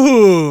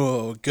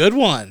 Ooh, good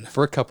one.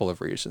 For a couple of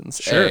reasons.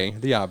 Sure. A,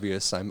 the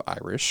obvious, I'm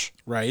Irish.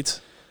 Right.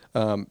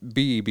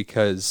 B,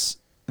 because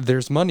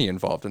there's money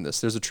involved in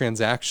this. There's a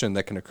transaction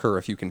that can occur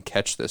if you can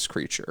catch this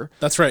creature.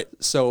 That's right.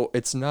 So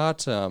it's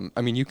not,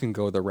 you can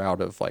go the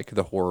route of like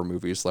the horror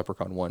movies,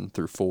 Leprechaun 1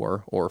 through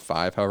 4 or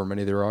 5, however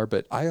many there are,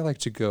 but I like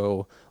to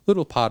go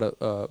little pot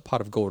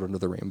of gold under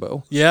the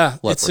rainbow. Yeah,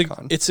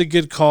 Leprechaun. It's a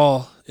good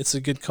call. It's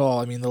a good call.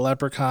 I mean, the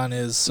Leprechaun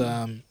is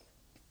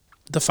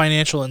the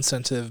financial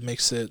incentive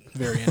makes it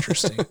very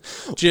interesting.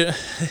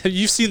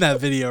 You've seen that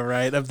video,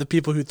 right, of the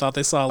people who thought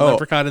they saw a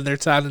leprechaun in their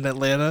town in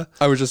Atlanta?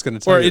 I was just going to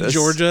tell you this. Or in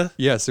Georgia?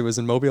 Yes, it was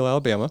in Mobile,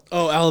 Alabama.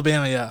 Oh,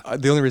 Alabama, yeah.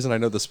 The only reason I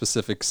know the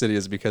specific city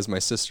is because my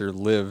sister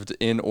lived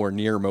in or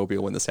near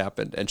Mobile when this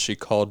happened, and she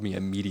called me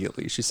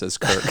immediately. She says,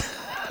 Kirk,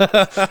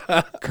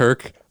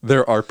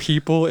 there are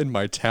people in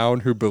my town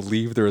who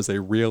believe there is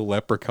a real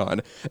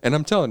leprechaun. And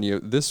I'm telling you,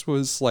 this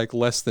was like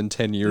less than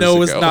 10 years ago. No, it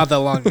was not that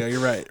long ago. You're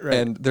right.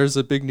 And there's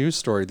a big news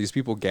story. These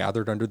people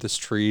gathered under this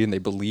tree and they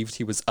believed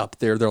he was up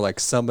there. They're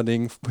like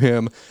summoning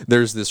him.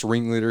 There's this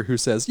ringleader who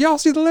says, y'all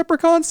see the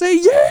leprechaun?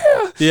 Say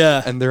yeah.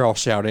 Yeah. And they're all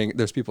shouting.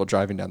 There's people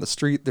driving down the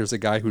street. There's a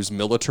guy who's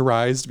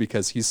militarized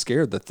because he's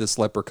scared that this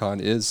leprechaun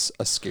is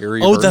a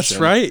scary version. That's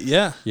right.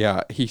 Yeah.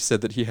 Yeah. He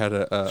said that he had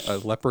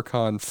a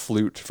leprechaun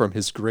flute from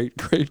his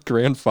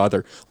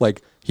great-great-grandfather.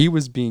 Like, he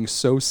was being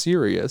so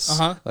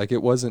serious. Like,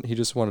 it wasn't, he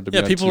just wanted to be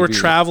on people TV. were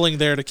traveling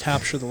there to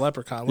capture the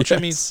leprechaun, which, Yes.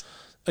 I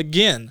mean,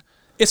 again,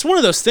 it's one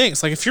of those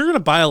things. Like, if you're going to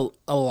buy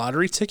a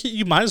lottery ticket,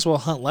 you might as well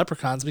hunt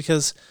leprechauns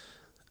because,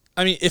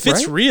 I mean, if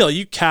it's real,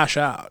 you cash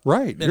out.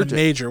 Right. In a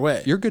major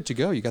way. You're good to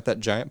go. You got that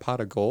giant pot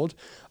of gold.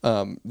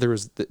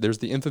 There's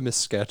the infamous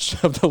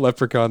sketch of the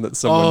leprechaun that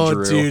someone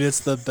drew. Oh, dude, it's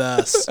the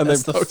best. And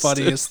that's they the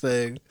funniest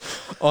thing.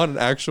 On an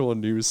actual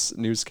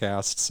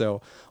newscast.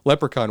 So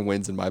Leprechaun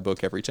wins in my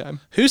book every time.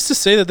 Who's to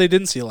say that they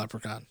didn't see a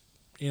leprechaun?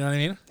 You know what I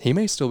mean? He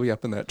may still be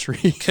up in that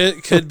tree.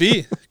 Could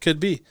be. Could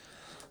be.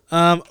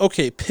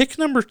 Okay, pick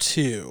number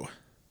 2.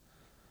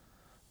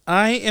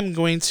 I am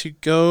going to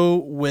go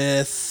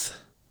with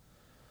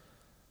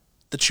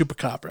the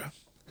Chupacabra.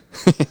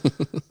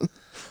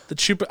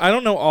 I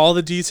don't know all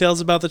the details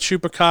about the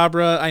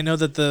Chupacabra. I know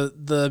that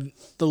the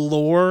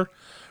lore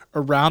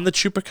around the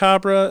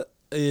Chupacabra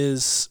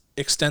is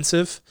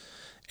extensive,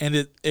 and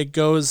it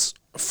goes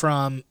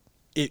from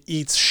it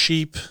eats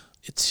sheep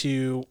It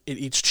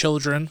eats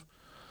children.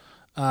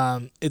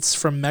 It's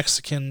from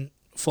Mexican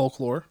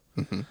folklore.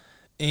 Mm-hmm.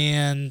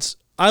 And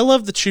I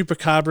love the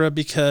chupacabra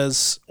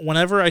because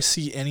whenever I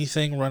see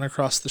anything run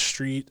across the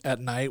street at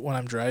night when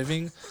I'm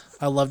driving,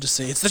 I love to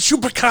say, it's the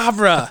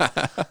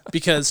chupacabra!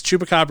 Because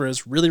chupacabra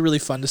is really, really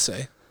fun to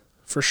say,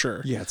 for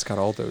sure. Yeah, it's got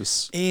all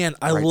those. And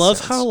I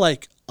love how,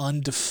 like,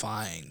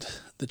 undefined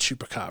the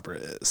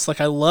chupacabra is. Like,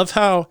 I love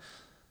how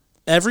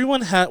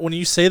everyone when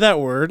you say that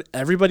word,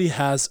 everybody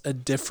has a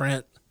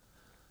different,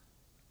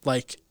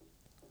 like,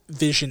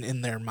 vision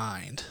in their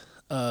mind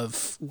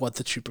of what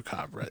the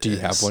chupacabra is. Do you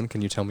have one?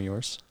 Can you tell me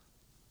yours?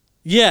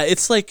 Yeah,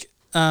 it's like,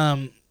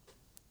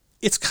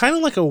 it's kind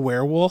of like a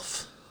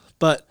werewolf,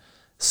 but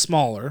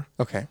smaller.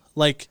 Okay.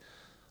 Like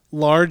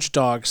large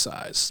dog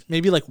size,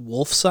 maybe like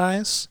wolf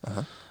size.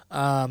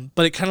 Uh-huh.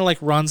 But it kind of like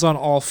runs on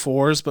all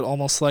fours, but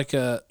almost like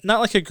not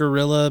like a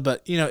gorilla,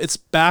 but its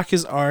back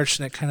is arched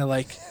and it kind of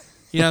like,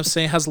 what I'm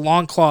saying, has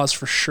long claws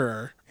for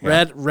sure.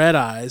 Yeah. Red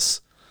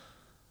eyes.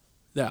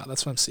 Yeah,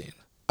 that's what I'm seeing.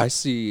 I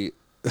see.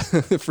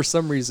 For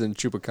some reason,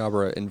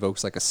 chupacabra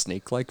invokes like a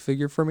snake-like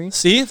figure for me.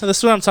 See,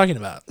 that's what I'm talking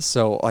about.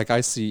 So, like,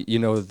 I see,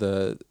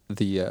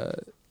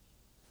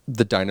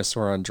 the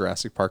dinosaur on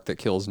Jurassic Park that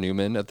kills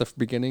Newman at the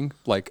beginning,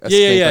 like a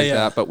snake like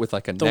that, but with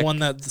like a neck. The one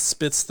that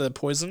spits the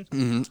poison.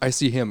 Mm-hmm. I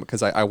see him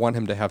because I want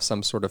him to have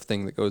some sort of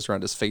thing that goes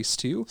around his face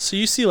too. So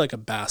you see like a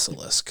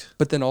basilisk,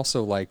 but then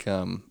also like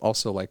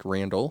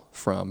Randall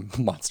from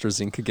Monsters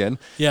Inc. again.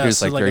 Yeah, He's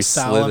so like very a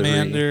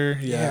salamander.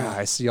 Yeah,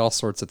 I see all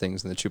sorts of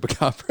things in the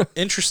chupacabra.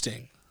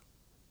 Interesting.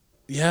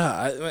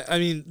 Yeah, I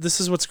mean, this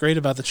is what's great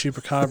about the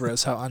chupacabra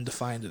is how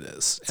undefined it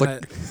is.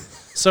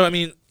 So I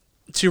mean,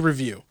 to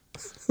review.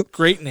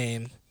 Great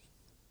name.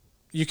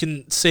 You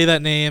can say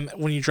that name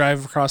when you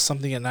drive across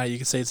something at night. You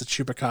can say it's a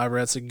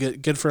chupacabra. It's a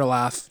good for a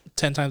laugh.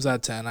 10 times out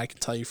of 10, I can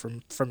tell you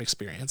from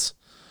experience.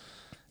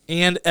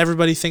 And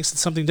everybody thinks it's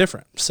something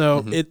different.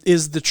 So it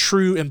is the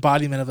true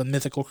embodiment of a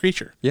mythical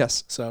creature.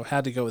 Yes. So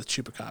had to go with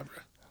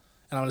chupacabra.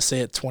 And I'm going to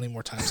say it 20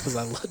 more times because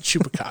I love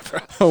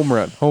chupacabra. Home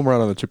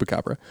run on the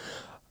chupacabra.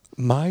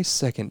 My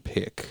second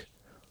pick.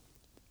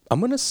 I'm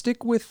gonna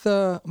stick with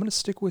some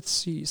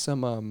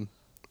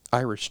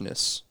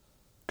Irishness.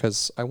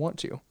 Because I want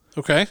to.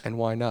 Okay. And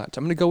why not?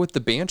 I'm going to go with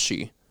the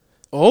Banshee.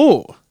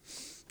 Oh.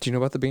 Do you know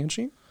about the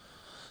Banshee?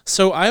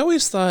 So I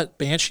always thought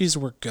Banshees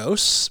were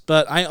ghosts,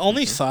 but I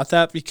only thought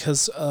that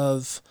because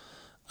of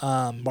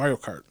Mario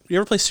Kart. You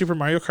ever play Super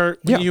Mario Kart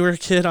when you were a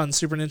kid on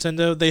Super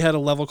Nintendo? They had a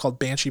level called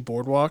Banshee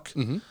Boardwalk,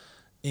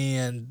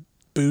 and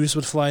boos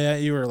would fly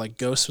at you or like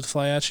ghosts would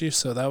fly at you.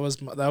 So that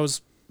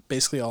was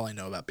basically all I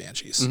know about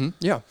Banshees. Mm-hmm.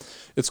 Yeah,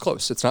 it's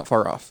close. It's not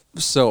far off.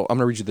 So I'm going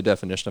to read you the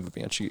definition of a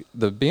Banshee.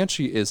 The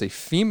Banshee is a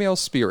female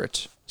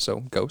spirit, so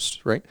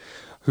ghost, right,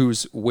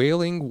 whose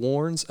wailing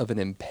warns of an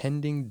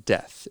impending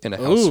death in a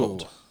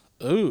household.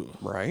 Ooh.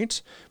 Right?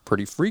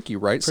 Pretty freaky,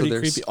 right? Pretty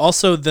creepy.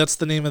 Also, that's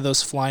the name of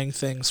those flying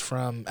things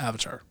from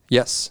Avatar.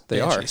 Yes, they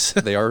Banshees.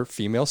 Are. They are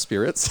female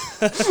spirits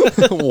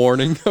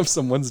warning of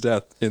someone's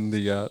death in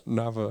the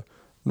Nava.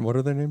 What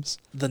are their names?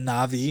 The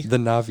Na'vi. The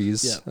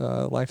Na'vi's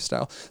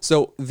lifestyle.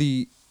 So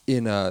the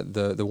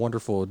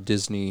wonderful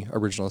Disney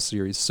original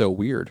series So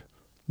Weird,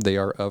 they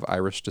are of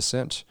Irish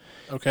descent.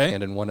 Okay.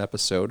 And in one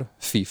episode,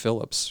 Fee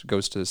Phillips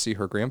goes to see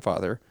her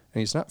grandfather,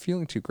 and he's not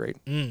feeling too great.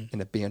 And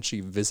a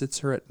banshee visits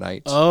her at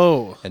night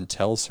and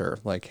tells her,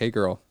 like, hey,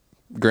 girl,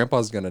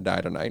 Grandpa's going to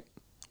die tonight.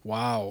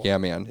 Wow. Yeah,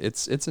 man.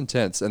 It's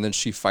intense. And then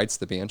she fights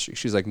the banshee.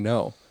 She's like,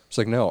 no. She's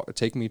like, no,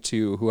 take me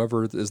to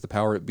whoever is the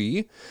power it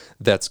be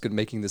that's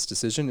making this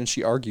decision. And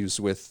she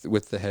argues with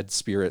the head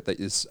spirit that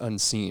is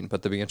unseen,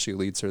 but the banshee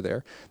leads her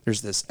there.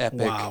 There's this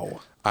epic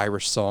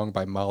Irish song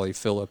by Molly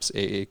Phillips,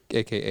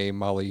 a.k.a.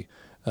 Molly.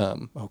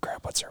 Oh,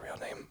 crap, what's her real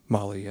name?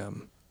 Molly.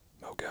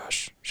 Oh,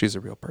 gosh, she's a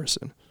real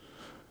person.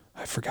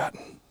 I've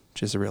forgotten.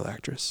 She's a real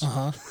actress.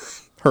 Uh-huh.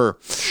 Her.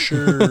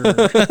 Sure.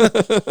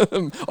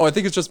 Oh, I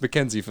think it's just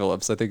Mackenzie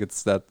Phillips. I think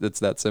it's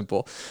that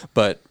simple.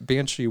 But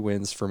Banshee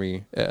wins for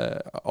me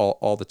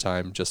all the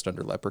time, just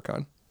under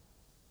Leprechaun.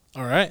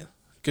 All right.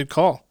 Good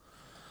call.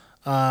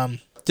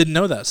 Didn't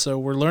know that, so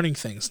we're learning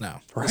things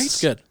now. Right? This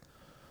is good.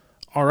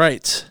 All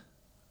right.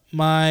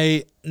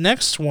 My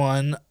next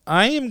one,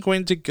 I am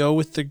going to go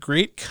with the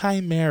Great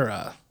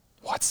Chimera.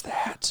 What's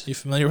that? You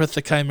familiar with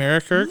the Chimera,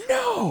 Kirk?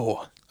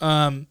 No.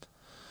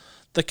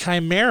 The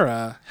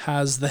Chimera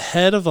has the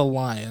head of a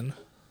lion,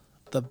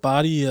 the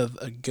body of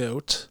a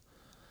goat,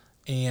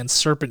 and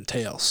serpent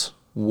tails.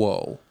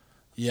 Whoa.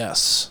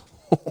 Yes.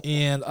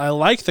 And I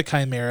like the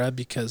Chimera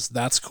because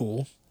that's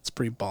cool. It's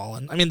pretty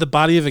ballin'. I mean, the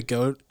body of a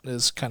goat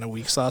is kind of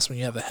weak sauce when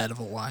you have the head of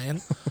a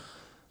lion.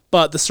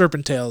 But the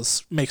serpent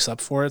tails makes up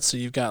for it, so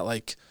you've got,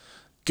 like,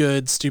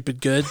 good,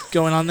 stupid, good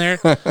going on there.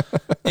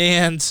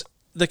 And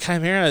the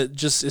Chimera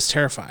just is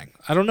terrifying.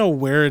 I don't know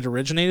where it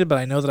originated, but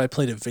I know that I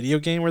played a video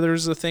game where there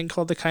was a thing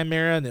called the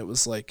Chimera, and it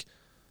was like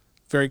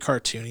very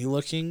cartoony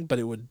looking, but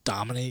it would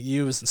dominate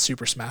you. It was in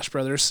Super Smash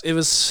Brothers. It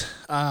was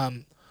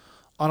on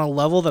a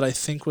level that I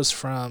think was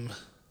from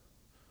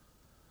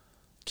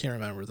Can't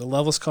remember. The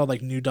level's called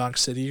like New Donk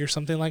City or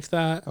something like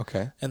that.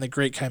 Okay. And the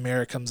Great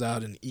Chimera comes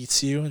out and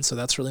eats you, and so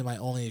that's really my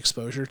only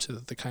exposure to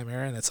the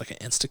Chimera, and it's like an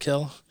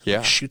insta-kill. Yeah.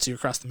 Like shoots you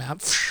across the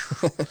map.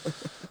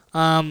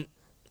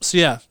 So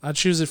yeah, I'd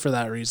choose it for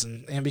that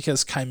reason. And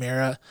because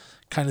Chimera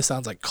kind of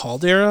sounds like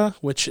caldera,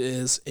 which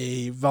is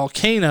a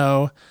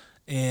volcano,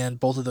 and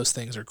both of those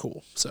things are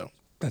cool. So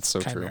that's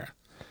so Chimera. true.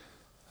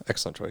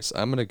 Excellent choice.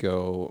 I'm going to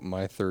go,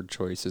 my third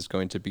choice is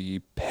going to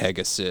be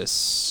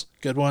Pegasus.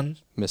 Good one.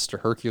 Mr.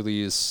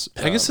 Hercules.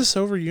 Pegasus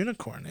over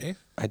unicorn, eh?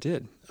 I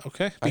did.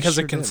 Okay. Because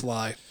sure it can did.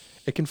 fly.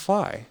 It can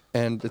fly,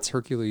 and it's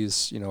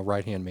Hercules,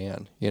 right-hand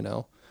man,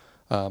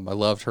 I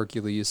loved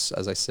Hercules,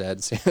 as I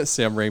said,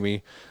 Sam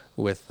Raimi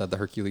with the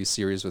Hercules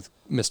series with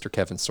Mr.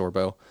 Kevin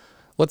Sorbo.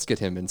 Let's get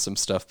him in some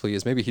stuff,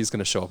 please. Maybe he's going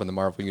to show up in the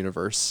Marvel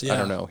Universe. Yeah. I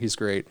don't know. He's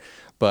great.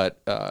 But,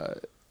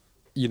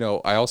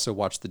 I also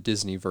watched the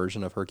Disney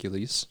version of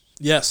Hercules.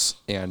 Yes.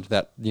 And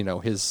that,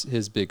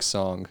 his big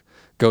song,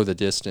 Go the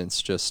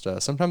Distance, just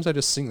sometimes I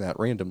just sing that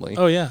randomly.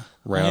 Oh, yeah.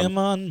 I am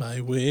on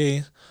my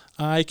way.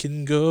 I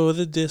can go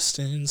the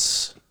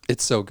distance.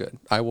 It's so good.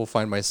 I will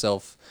find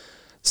myself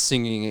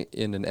singing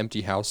in an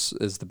empty house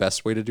is the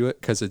best way to do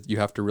it because you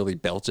have to really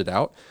belt it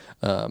out.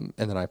 And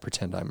then I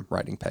pretend I'm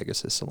riding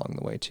Pegasus along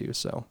the way too.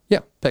 So, yeah,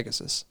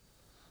 Pegasus.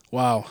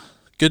 Wow.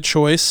 Good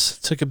choice.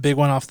 Took a big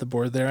one off the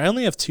board there. I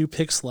only have 2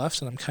 picks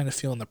left, and I'm kind of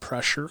feeling the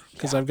pressure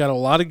because I've got a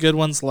lot of good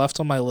ones left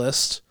on my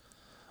list.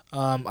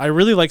 I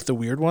really like the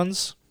weird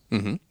ones.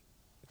 Mm-hmm.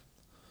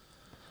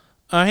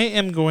 I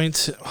am going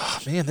to... Oh,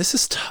 man, this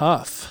is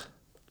tough.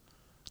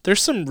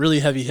 There's some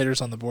really heavy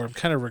hitters on the board. I'm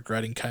kind of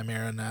regretting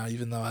Chimera now,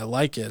 even though I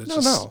like it.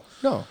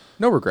 No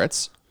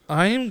regrets.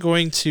 I am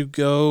going to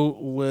go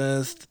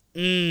with...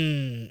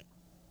 I'm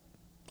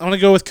going to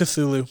go with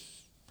Cthulhu.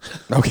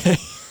 Okay.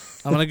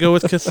 I'm going to go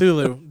with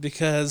Cthulhu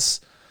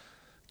because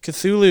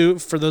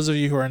Cthulhu, for those of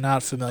you who are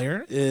not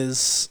familiar,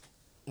 is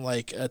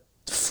like a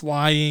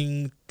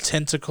flying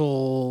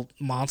tentacle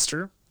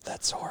monster.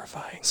 That's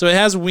horrifying. So it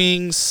has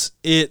wings.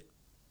 It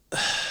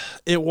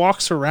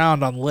walks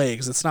around on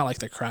legs. It's not like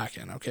the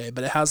Kraken, okay?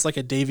 But it has like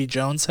a Davy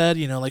Jones head,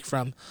 like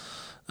from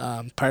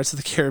Pirates of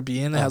the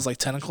Caribbean. It has like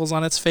tentacles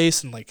on its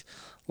face and like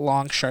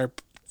long,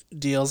 sharp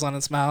deals on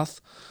its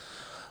mouth.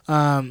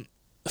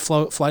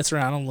 Flights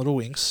around on little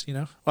wings,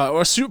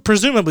 or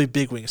presumably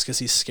big wings because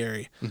he's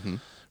scary. Mm-hmm.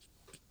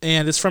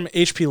 And it's from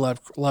H.P.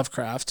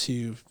 Lovecraft,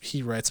 who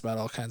he writes about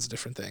all kinds of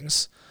different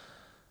things.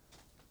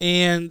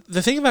 And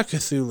the thing about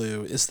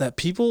Cthulhu is that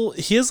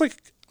he has like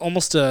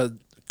almost a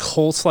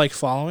cult-like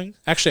following.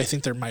 Actually, I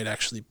think there might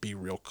actually be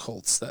real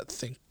cults that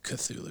think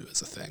Cthulhu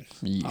is a thing.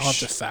 Yeesh. I'll have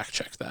to fact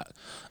check that.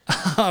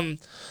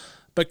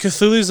 But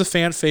Cthulhu is a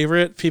fan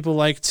favorite. People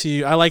I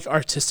like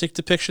artistic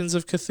depictions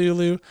of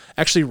Cthulhu.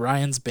 Actually,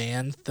 Ryan's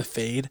band, The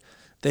Fade,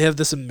 they have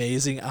this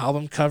amazing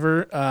album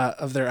cover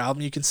of their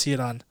album. You can see it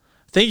I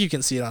think you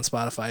can see it on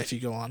Spotify if you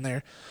go on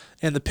there.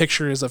 And the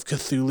picture is of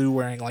Cthulhu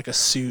wearing like a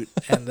suit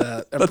and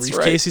a briefcase.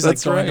 Right. He's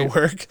like going to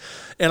work.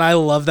 And I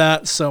love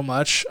that so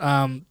much.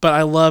 But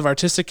I love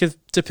artistic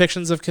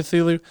depictions of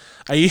Cthulhu.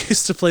 I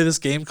used to play this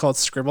game called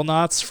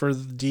Scribblenauts for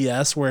the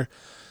DS where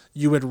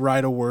you would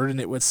write a word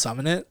and it would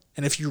summon it.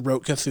 And if you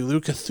wrote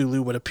Cthulhu,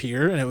 Cthulhu would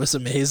appear, and it was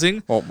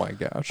amazing. Oh my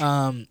gosh.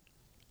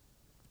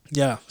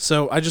 Yeah,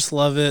 so I just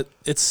love it.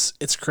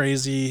 It's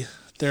crazy.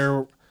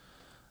 There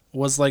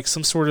was like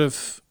some sort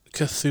of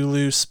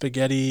Cthulhu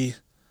spaghetti.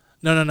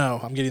 No,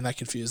 I'm getting that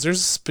confused.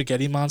 There's a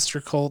spaghetti monster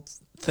cult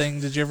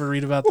thing. Did you ever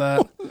read about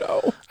that?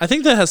 No. I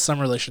think that has some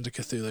relation to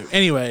Cthulhu.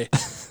 Anyway,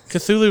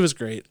 Cthulhu was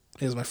great.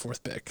 He is my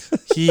 4th pick.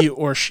 He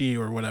or she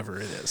or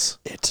whatever it is.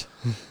 It.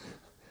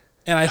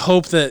 And I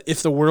hope that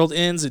if the world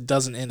ends, it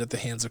doesn't end at the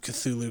hands of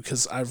Cthulhu,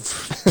 because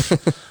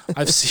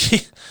I've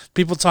seen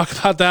people talk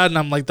about that, and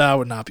I'm like, that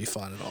would not be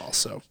fun at all.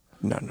 So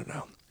No.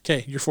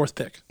 Okay, your 4th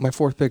pick. My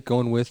 4th pick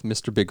going with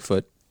Mr.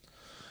 Bigfoot.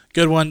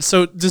 Good one.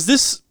 So does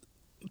this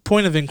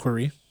point of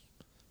inquiry,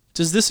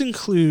 does this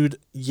include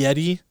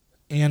Yeti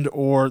and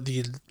or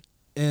the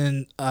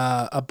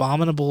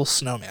abominable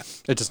snowman?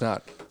 It does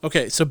not.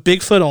 Okay, so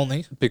Bigfoot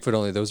only. Bigfoot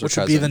only. Those which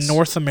are would cousins. be the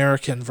North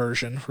American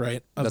version,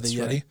 right, of That's the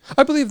Yeti. right.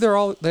 I believe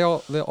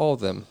all of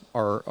them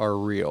are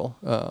real.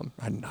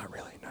 Not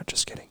really. Not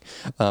just kidding.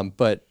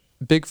 But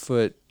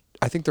Bigfoot,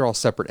 I think they're all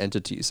separate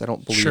entities. I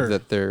don't believe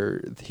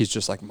that he's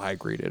just like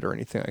migrated or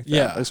anything like that.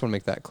 Yeah. I just want to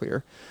make that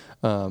clear.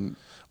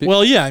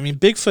 Well, yeah, I mean,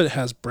 Bigfoot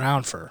has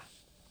brown fur.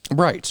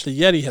 Right. The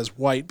Yeti has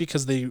white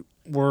because they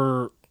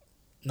were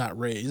not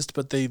raised,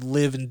 but they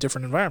live in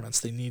different environments.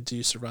 They need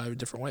to survive in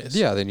different ways.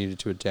 Yeah, they needed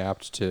to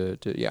adapt to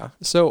yeah.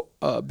 So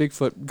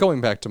Bigfoot, going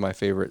back to my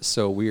favorite,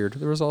 So Weird,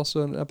 there was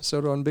also an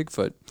episode on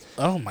Bigfoot.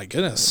 Oh my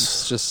goodness.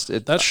 It's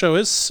just that show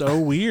is so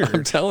weird.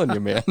 I'm telling you,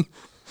 man.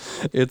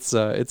 It's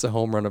a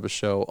home run of a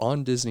show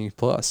on Disney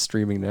Plus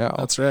streaming now.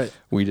 That's right.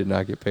 We did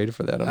not get paid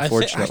for that,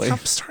 unfortunately. I'm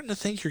starting to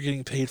think you're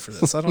getting paid for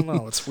this. I don't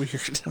know. It's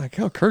weird. Like,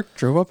 oh, Kirk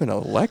drove up in a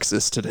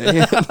Lexus today.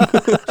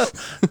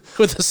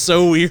 With a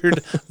So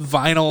Weird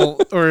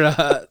vinyl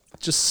or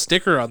just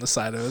sticker on the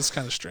side of it. It's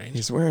kind of strange.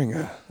 He's wearing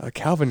a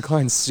Calvin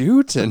Klein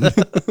suit and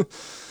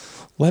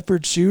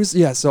Leopard shoes.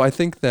 Yeah. So I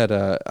think that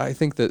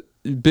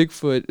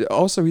Bigfoot.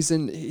 Also, he's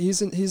been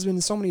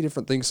in so many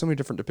different things, so many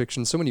different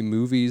depictions, so many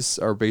movies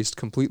are based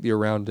completely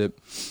around it.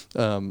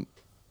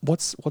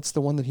 What's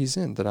the one that he's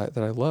in that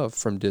I love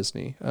from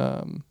Disney?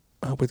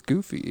 With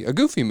Goofy, a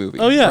Goofy movie.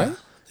 Oh yeah. Right?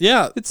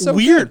 Yeah, It's so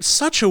weird. good.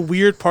 Such a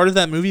weird part of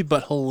that movie,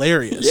 but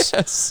hilarious.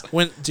 Yes.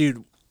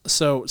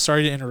 So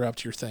sorry to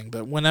interrupt your thing,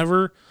 but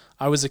whenever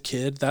I was a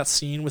kid, that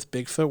scene with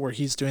Bigfoot where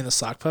he's doing the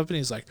sock puppet and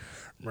he's like,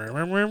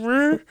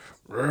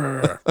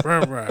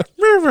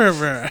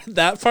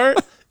 that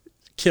part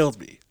killed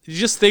me.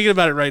 Just thinking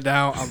about it right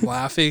now, I'm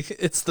laughing.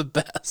 It's the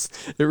best.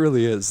 It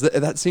really is.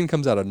 That scene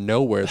comes out of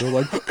nowhere. They're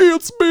like,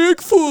 it's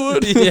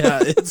Bigfoot. Yeah,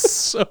 it's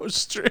so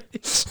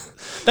strange.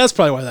 That's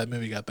probably why that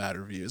movie got bad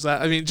reviews.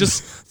 I mean,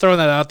 just throwing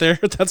that out there.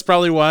 That's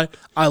probably why.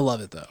 I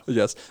love it, though.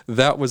 Yes,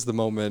 that was the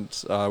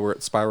moment where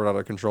it spiraled out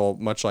of control,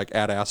 much like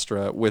Ad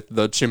Astra with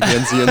the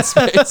chimpanzee in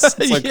space.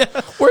 It's like,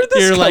 where'd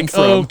this You're come like,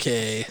 from?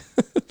 okay.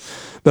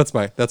 That's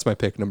my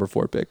pick, number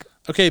 4 pick.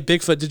 Okay,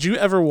 Bigfoot. Did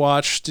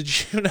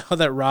you know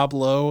that Rob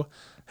Lowe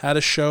had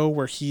a show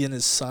where he and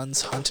his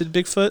sons hunted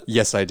Bigfoot?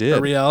 Yes, I did.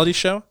 A reality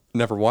show?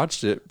 Never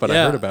watched it, but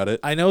I heard about it.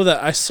 I know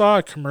that I saw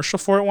a commercial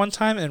for it one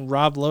time, and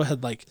Rob Lowe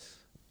had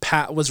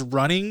was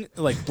running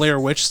like Blair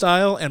Witch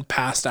style and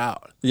passed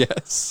out.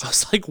 Yes. I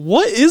was like,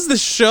 what is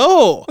this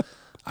show?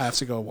 I have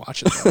to go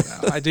watch it though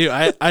now. I do.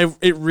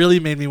 It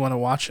really made me want to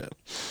watch it.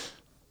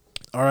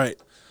 All right.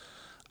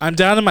 I'm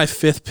down to my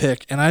 5th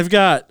pick, and I've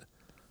got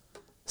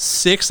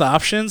 7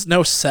 options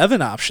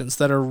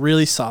that are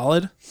really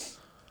solid.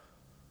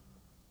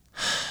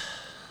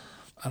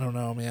 I don't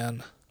know,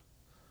 man.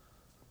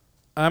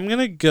 I'm going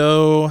to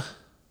go...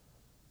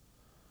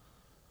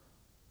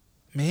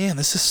 Man,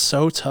 this is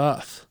so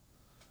tough.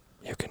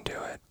 You can do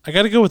it. I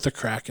got to go with the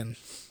Kraken.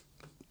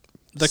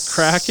 The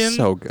Kraken...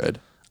 So good.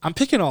 I'm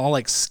picking all,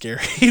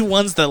 scary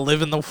ones that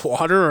live in the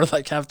water or,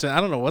 have to... I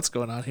don't know what's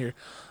going on here.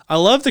 I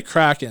love the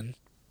Kraken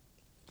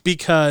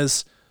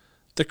because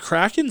the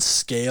Kraken's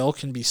scale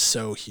can be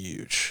so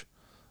huge.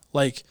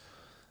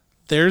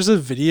 There's a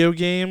video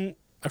game...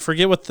 I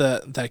forget what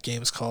that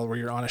game's called where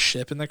you're on a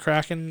ship and the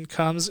Kraken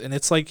comes, and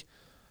it's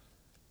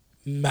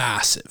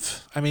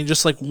massive. I mean,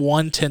 just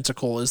one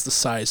tentacle is the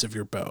size of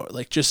your boat.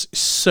 Just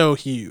so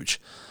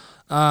huge,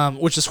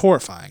 which is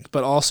horrifying,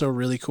 but also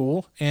really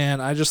cool.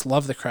 And I just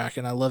love the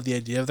Kraken. I love the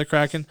idea of the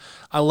Kraken.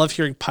 I love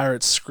hearing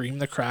pirates scream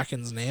the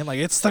Kraken's name.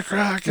 It's the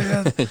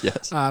Kraken.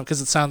 Yes. Because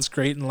it sounds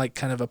great in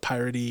kind of a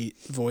piratey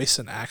voice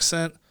and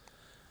accent.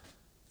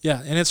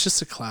 Yeah, and it's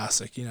just a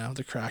classic,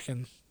 the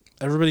Kraken.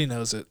 Everybody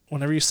knows it.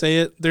 Whenever you say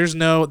it,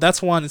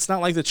 that's one. It's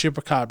not like the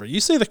Chupacabra. You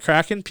say the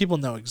Kraken, people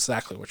know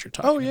exactly what you're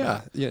talking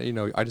about.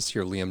 Yeah, I just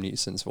hear Liam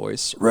Neeson's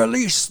voice.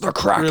 Release the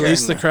Kraken.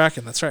 Release the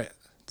Kraken. That's right.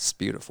 It's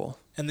beautiful.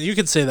 And you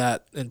can say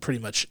that in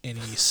pretty much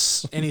any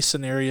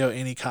scenario,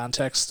 any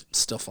context.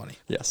 Still funny.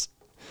 Yes.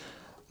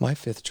 My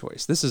 5th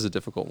choice. This is a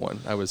difficult one.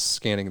 I was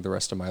scanning the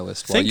rest of my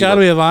list. Thank God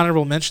we have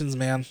honorable mentions,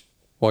 man.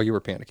 While you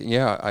were panicking.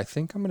 Yeah, I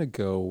think I'm going to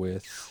go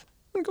with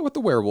the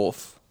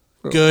werewolf.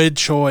 Good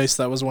choice.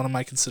 That was one of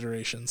my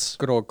considerations.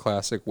 Good old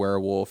classic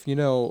werewolf.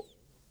 The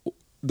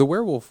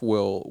werewolf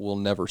will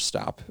never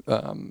stop.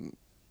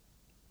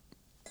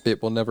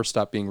 It will never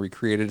stop being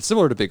recreated. It's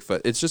similar to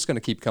Bigfoot. It's just going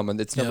to keep coming.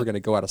 It's never going to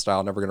go out of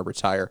style, never going to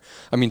retire.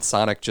 I mean,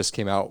 Sonic just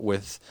came out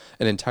with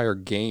an entire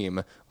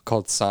game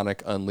called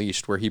Sonic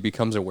Unleashed where he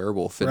becomes a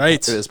werewolf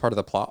as part of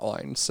the plot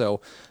line.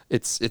 So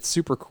it's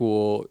super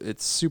cool.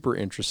 It's super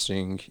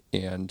interesting,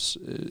 and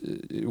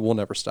it will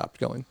never stop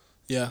going.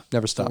 Yeah.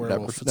 Never stop.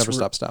 Never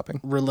stop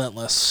stopping.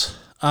 Relentless.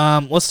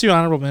 Let's do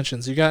honorable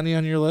mentions. You got any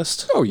on your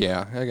list? Oh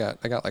yeah, I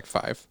got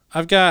 5.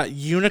 I've got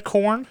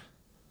unicorn,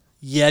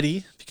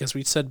 Yeti, because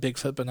we said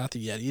Bigfoot, but not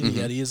the Yeti. The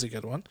Yeti is a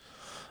good one.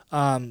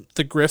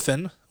 The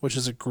Griffin, which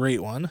is a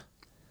great one.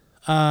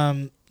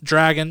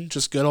 Dragon,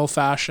 just good old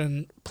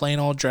fashioned, plain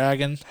old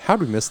dragon. How'd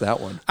we miss that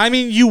one? I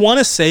mean, you want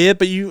to say it,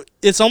 but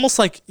it's almost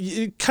like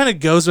it kind of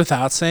goes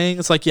without saying.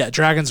 It's like, yeah,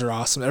 dragons are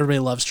awesome. Everybody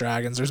loves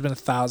dragons. There's been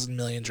 1,000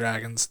 million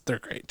dragons. They're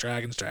great.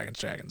 Dragons are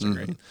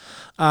great.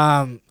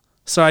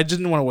 So I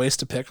didn't want to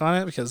waste a pick on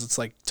it because it's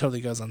totally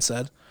goes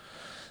unsaid.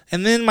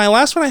 And then my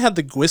last one, I had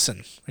the Gwison.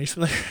 Are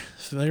you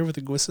familiar with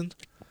the Gwison?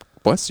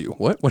 Bless you.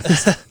 What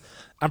is that?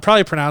 I'm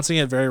probably pronouncing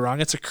it very wrong.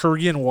 It's a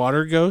Korean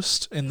water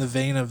ghost in the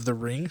vein of The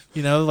Ring.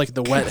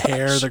 The wet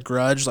hair, the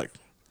grudge,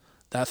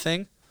 that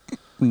thing. Ugh.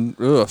 You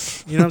know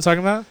what I'm talking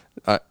about?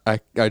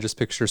 I just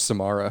picture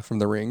Samara from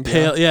The Ring.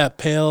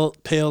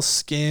 Pale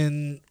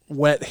skin,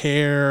 wet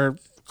hair,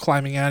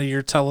 climbing out of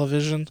your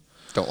television.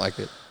 Don't like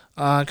it.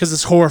 Because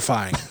it's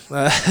horrifying.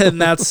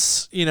 And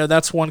that's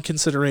one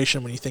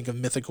consideration when you think of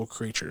mythical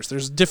creatures.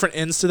 There's different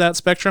ends to that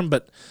spectrum,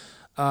 but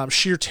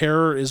sheer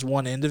terror is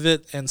one end of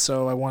it, and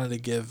so I wanted to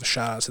give a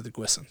shout out to the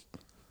Gwison.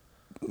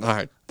 All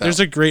right. There's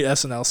a great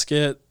SNL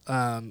skit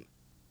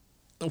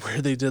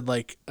where they did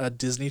like a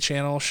Disney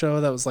Channel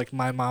show that was like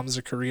My Mom's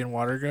a Korean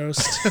Water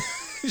Ghost.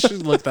 You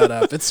should look that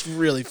up. It's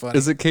really funny.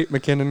 Is it Kate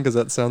McKinnon? Because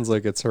that sounds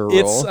like it's her role.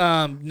 It's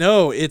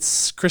no,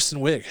 it's Kristen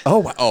Wiig. Oh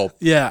wow! Oh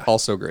yeah,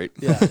 also great.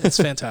 Yeah, it's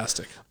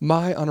fantastic.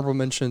 My honorable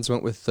mentions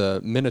went with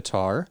the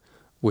Minotaur,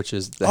 which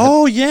is the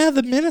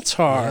the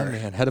Minotaur. Yeah,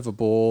 man, head of a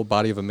bull,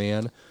 body of a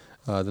man.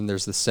 Then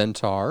there's the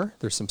Centaur.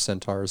 There's some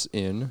centaurs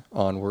in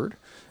Onward.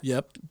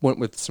 Yep. Went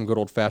with some good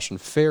old-fashioned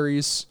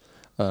fairies,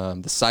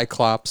 the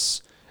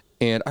Cyclops,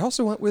 and I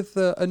also went with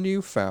a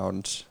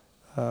newfound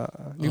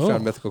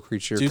mythical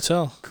creature. Do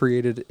tell.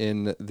 Created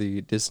in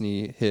the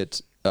Disney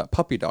hit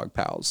Puppy Dog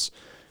Pals,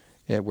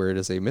 where it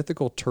is a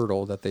mythical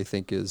turtle that they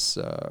think is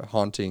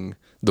haunting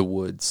the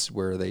woods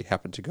where they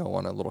happen to go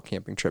on a little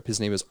camping trip. His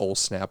name is Ol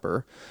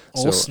Snapper.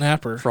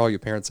 Snapper. For all you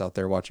parents out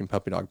there watching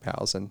Puppy Dog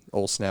Pals and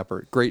Ol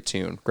Snapper, great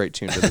tune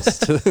to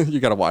this. You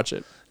got to watch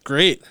it.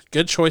 Great.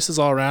 Good choices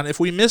all around. If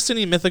we missed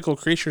any mythical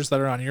creatures that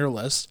are on your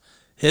list,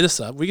 hit us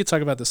up. We could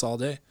talk about this all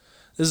day.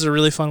 This is a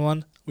really fun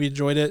one. We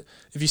enjoyed it.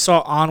 If you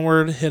saw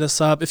Onward, hit us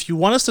up. If you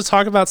want us to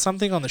talk about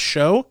something on the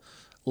show,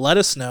 let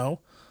us know.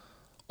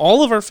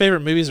 All of our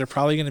favorite movies are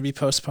probably going to be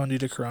postponed due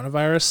to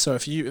coronavirus. So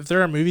if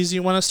there are movies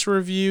you want us to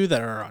review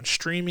that are on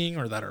streaming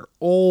or that are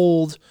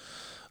old,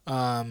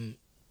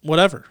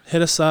 whatever,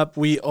 hit us up.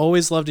 We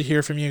always love to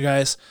hear from you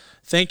guys.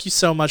 Thank you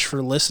so much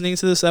for listening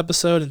to this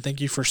episode, and thank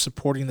you for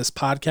supporting this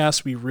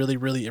podcast. We really,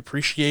 really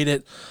appreciate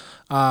it.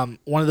 One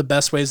of the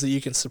best ways that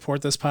you can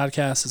support this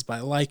podcast is by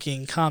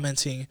liking,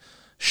 commenting,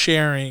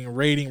 sharing,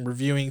 rating,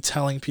 reviewing,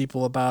 telling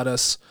people about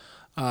us.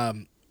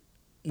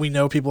 We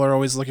know people are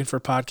always looking for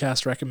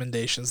podcast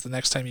recommendations. The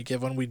next time you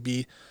give one, we'd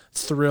be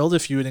thrilled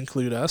if you would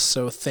include us.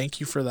 So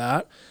thank you for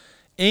that.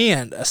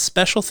 And a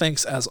special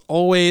thanks, as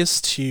always,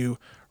 to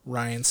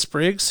Ryan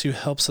Spriggs, who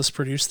helps us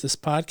produce this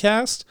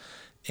podcast.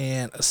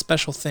 And a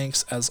special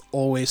thanks, as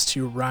always,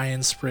 to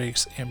Ryan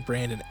Spriggs and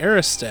Brandon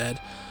Aristad,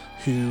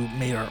 who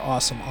made our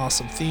awesome,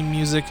 awesome theme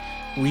music.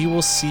 We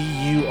will see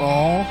you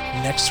all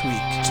next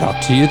week.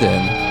 Talk to you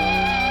then.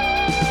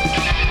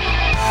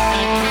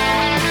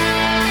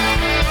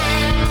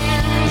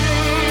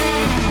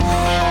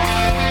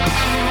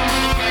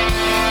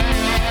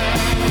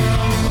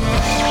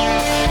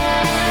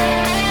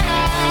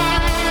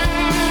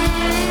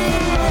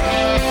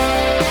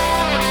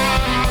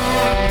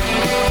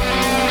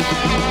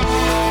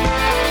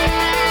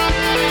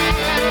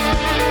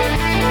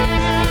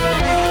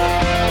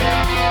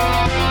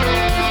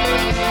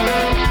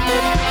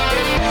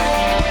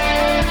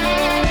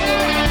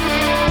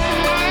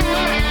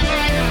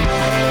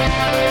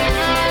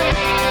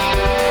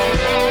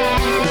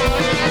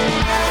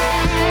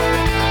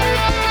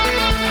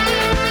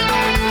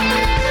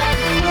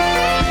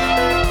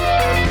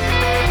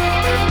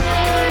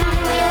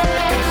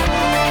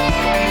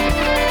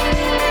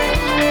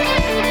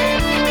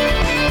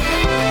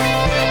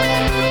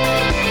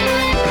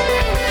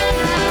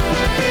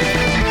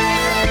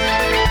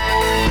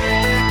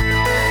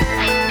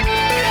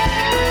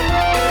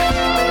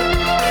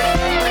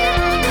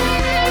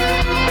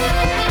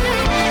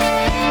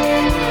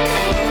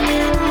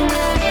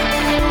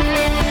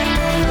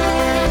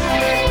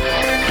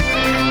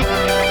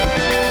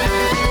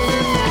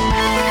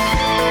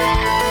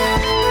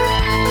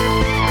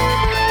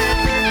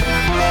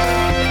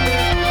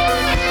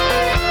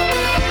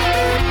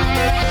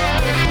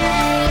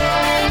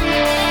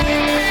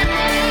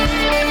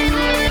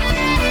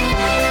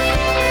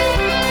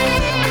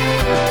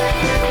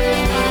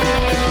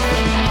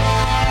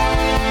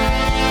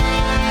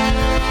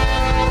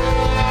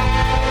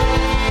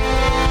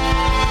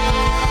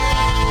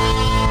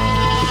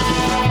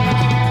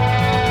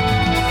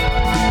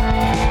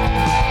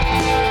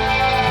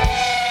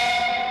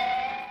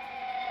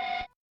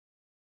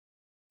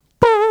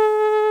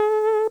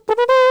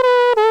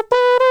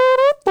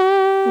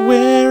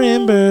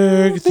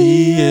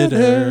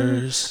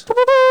 Theaters.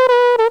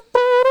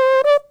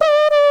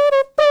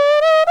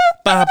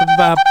 Ba ba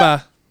ba ba.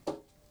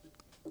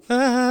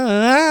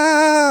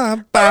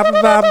 Ba ba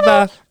ba ba.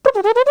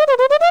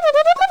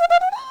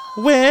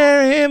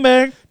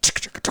 Warenberg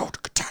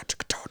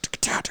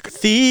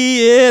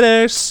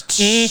Theaters.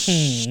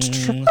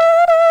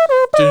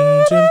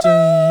 Dun dun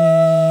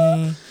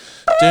dun.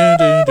 Dun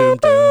dun dun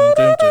dun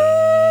dun dun.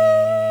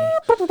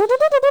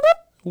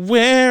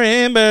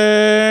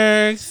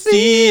 Warenberg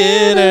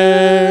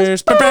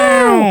Theaters.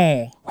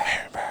 Warenberg.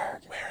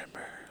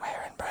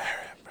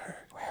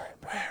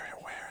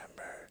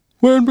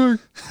 Warenberg.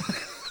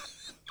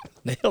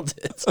 Nailed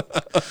it.